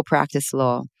 We can all practice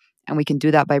law, and we can do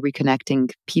that by reconnecting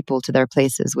people to their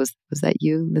places. Was that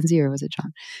you, Lindsay, or was it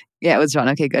John? Yeah, it was John.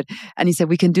 Okay, good. And he said,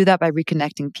 we can do that by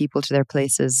reconnecting people to their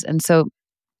places. And so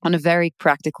on a very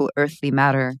practical, earthly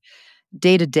matter,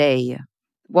 day to day,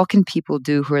 what can people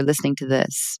do who are listening to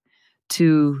this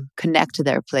to connect to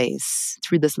their place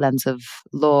through this lens of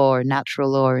law or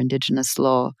natural law or indigenous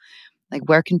law? Like,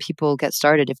 where can people get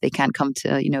started if they can't come to,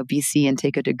 BC and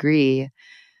take a degree?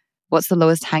 What's the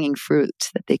lowest hanging fruit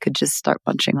that they could just start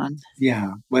bunching on?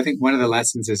 Yeah. Well, I think one of the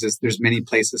lessons is there's many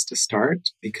places to start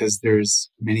because there's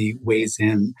many ways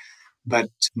in.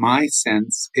 But my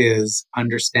sense is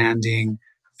understanding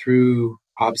through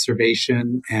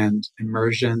observation and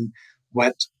immersion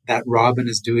what that robin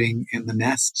is doing in the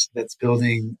nest that's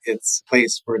building its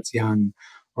place for its young,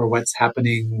 or what's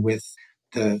happening with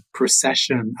the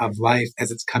procession of life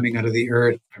as it's coming out of the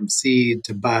earth from seed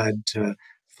to bud to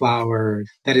flower.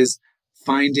 That is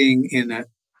finding in a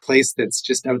place that's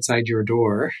just outside your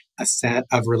door a set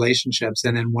of relationships,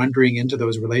 and then wandering into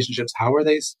those relationships. How are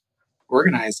they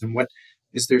organized, and what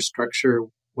is their structure?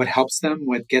 What helps them?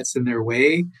 What gets in their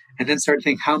way? And then start to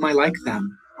think, how am I like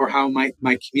them? Or how might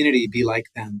my community be like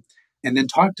them? And then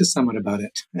talk to someone about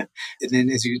it. And then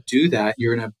as you do that,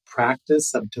 you're in a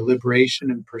practice of deliberation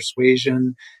and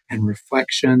persuasion and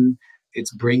reflection.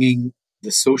 It's bringing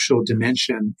the social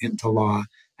dimension into law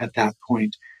at that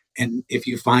point. And if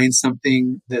you find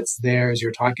something that's there as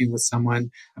you're talking with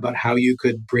someone about how you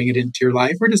could bring it into your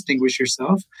life or distinguish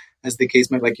yourself, as the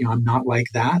case might, like, I'm not like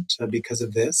that because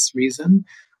of this reason,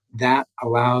 that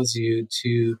allows you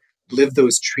to live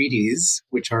those treaties,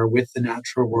 which are with the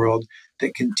natural world,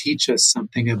 that can teach us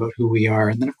something about who we are.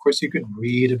 And then, of course, you could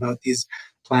read about these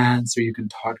plants, or you can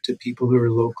talk to people who are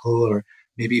local, or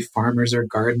maybe farmers or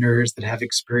gardeners that have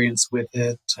experience with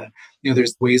it.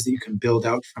 There's ways that you can build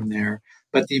out from there.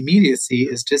 But the immediacy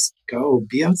is just go,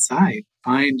 be outside,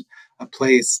 find a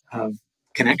place of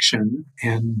connection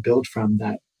and build from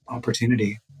that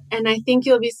opportunity. And I think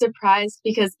you'll be surprised,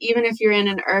 because even if you're in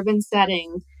an urban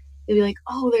setting, you'll be like,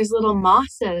 oh, there's little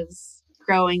mosses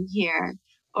growing here.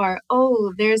 Or,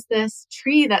 oh, there's this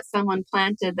tree that someone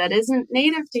planted that isn't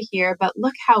native to here, but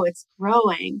look how it's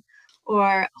growing.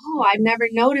 Or, oh, I've never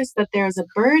noticed that there's a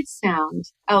bird sound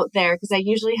out there, because I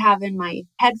usually have in my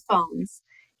headphones.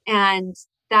 And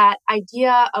that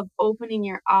idea of opening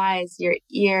your eyes, your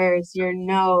ears, your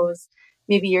nose,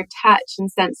 maybe your touch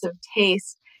and sense of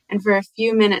taste, and for a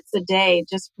few minutes a day,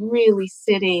 just really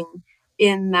sitting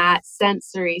in that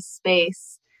sensory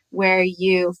space where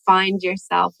you find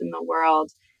yourself in the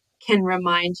world, can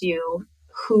remind you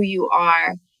who you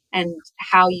are and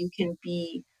how you can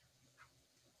be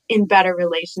in better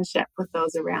relationship with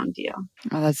those around you.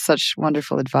 Oh, that's such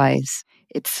wonderful advice.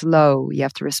 It's slow. You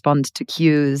have to respond to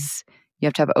cues. You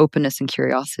have to have openness and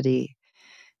curiosity.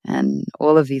 And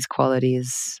all of these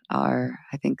qualities are,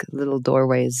 I think, little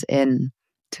doorways in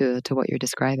to what you're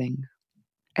describing.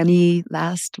 Any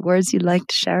last words you'd like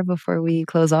to share before we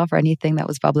close off, or anything that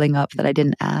was bubbling up that I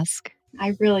didn't ask?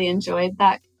 I really enjoyed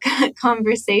that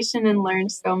conversation and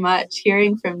learned so much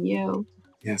hearing from you.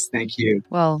 Yes, thank you.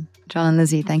 Well, John and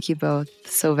Lizzie, thank you both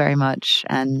so very much.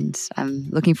 And I'm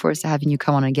looking forward to having you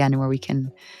come on again where we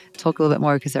can talk a little bit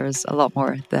more, because there's a lot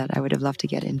more that I would have loved to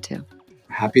get into.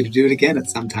 Happy to do it again at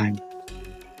some time.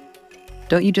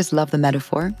 Don't you just love the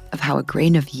metaphor of how a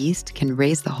grain of yeast can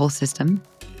raise the whole system?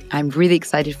 I'm really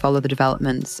excited to follow the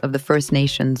developments of the First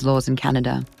Nations laws in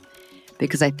Canada,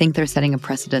 because I think they're setting a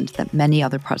precedent that many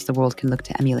other parts of the world can look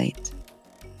to emulate.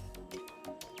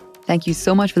 Thank you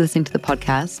so much for listening to the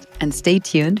podcast, and stay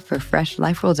tuned for a fresh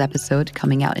Life Worlds episode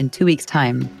coming out in 2 weeks'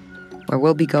 time, where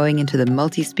we'll be going into the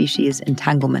multi-species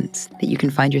entanglements that you can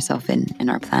find yourself in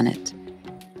our planet.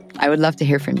 I would love to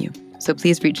hear from you, so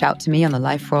please reach out to me on the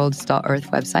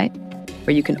lifeworlds.earth website,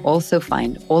 where you can also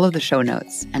find all of the show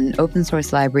notes and an open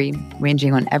source library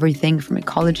ranging on everything from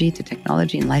ecology to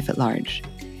technology and life at large.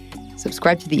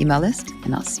 Subscribe to the email list,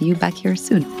 and I'll see you back here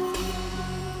soon.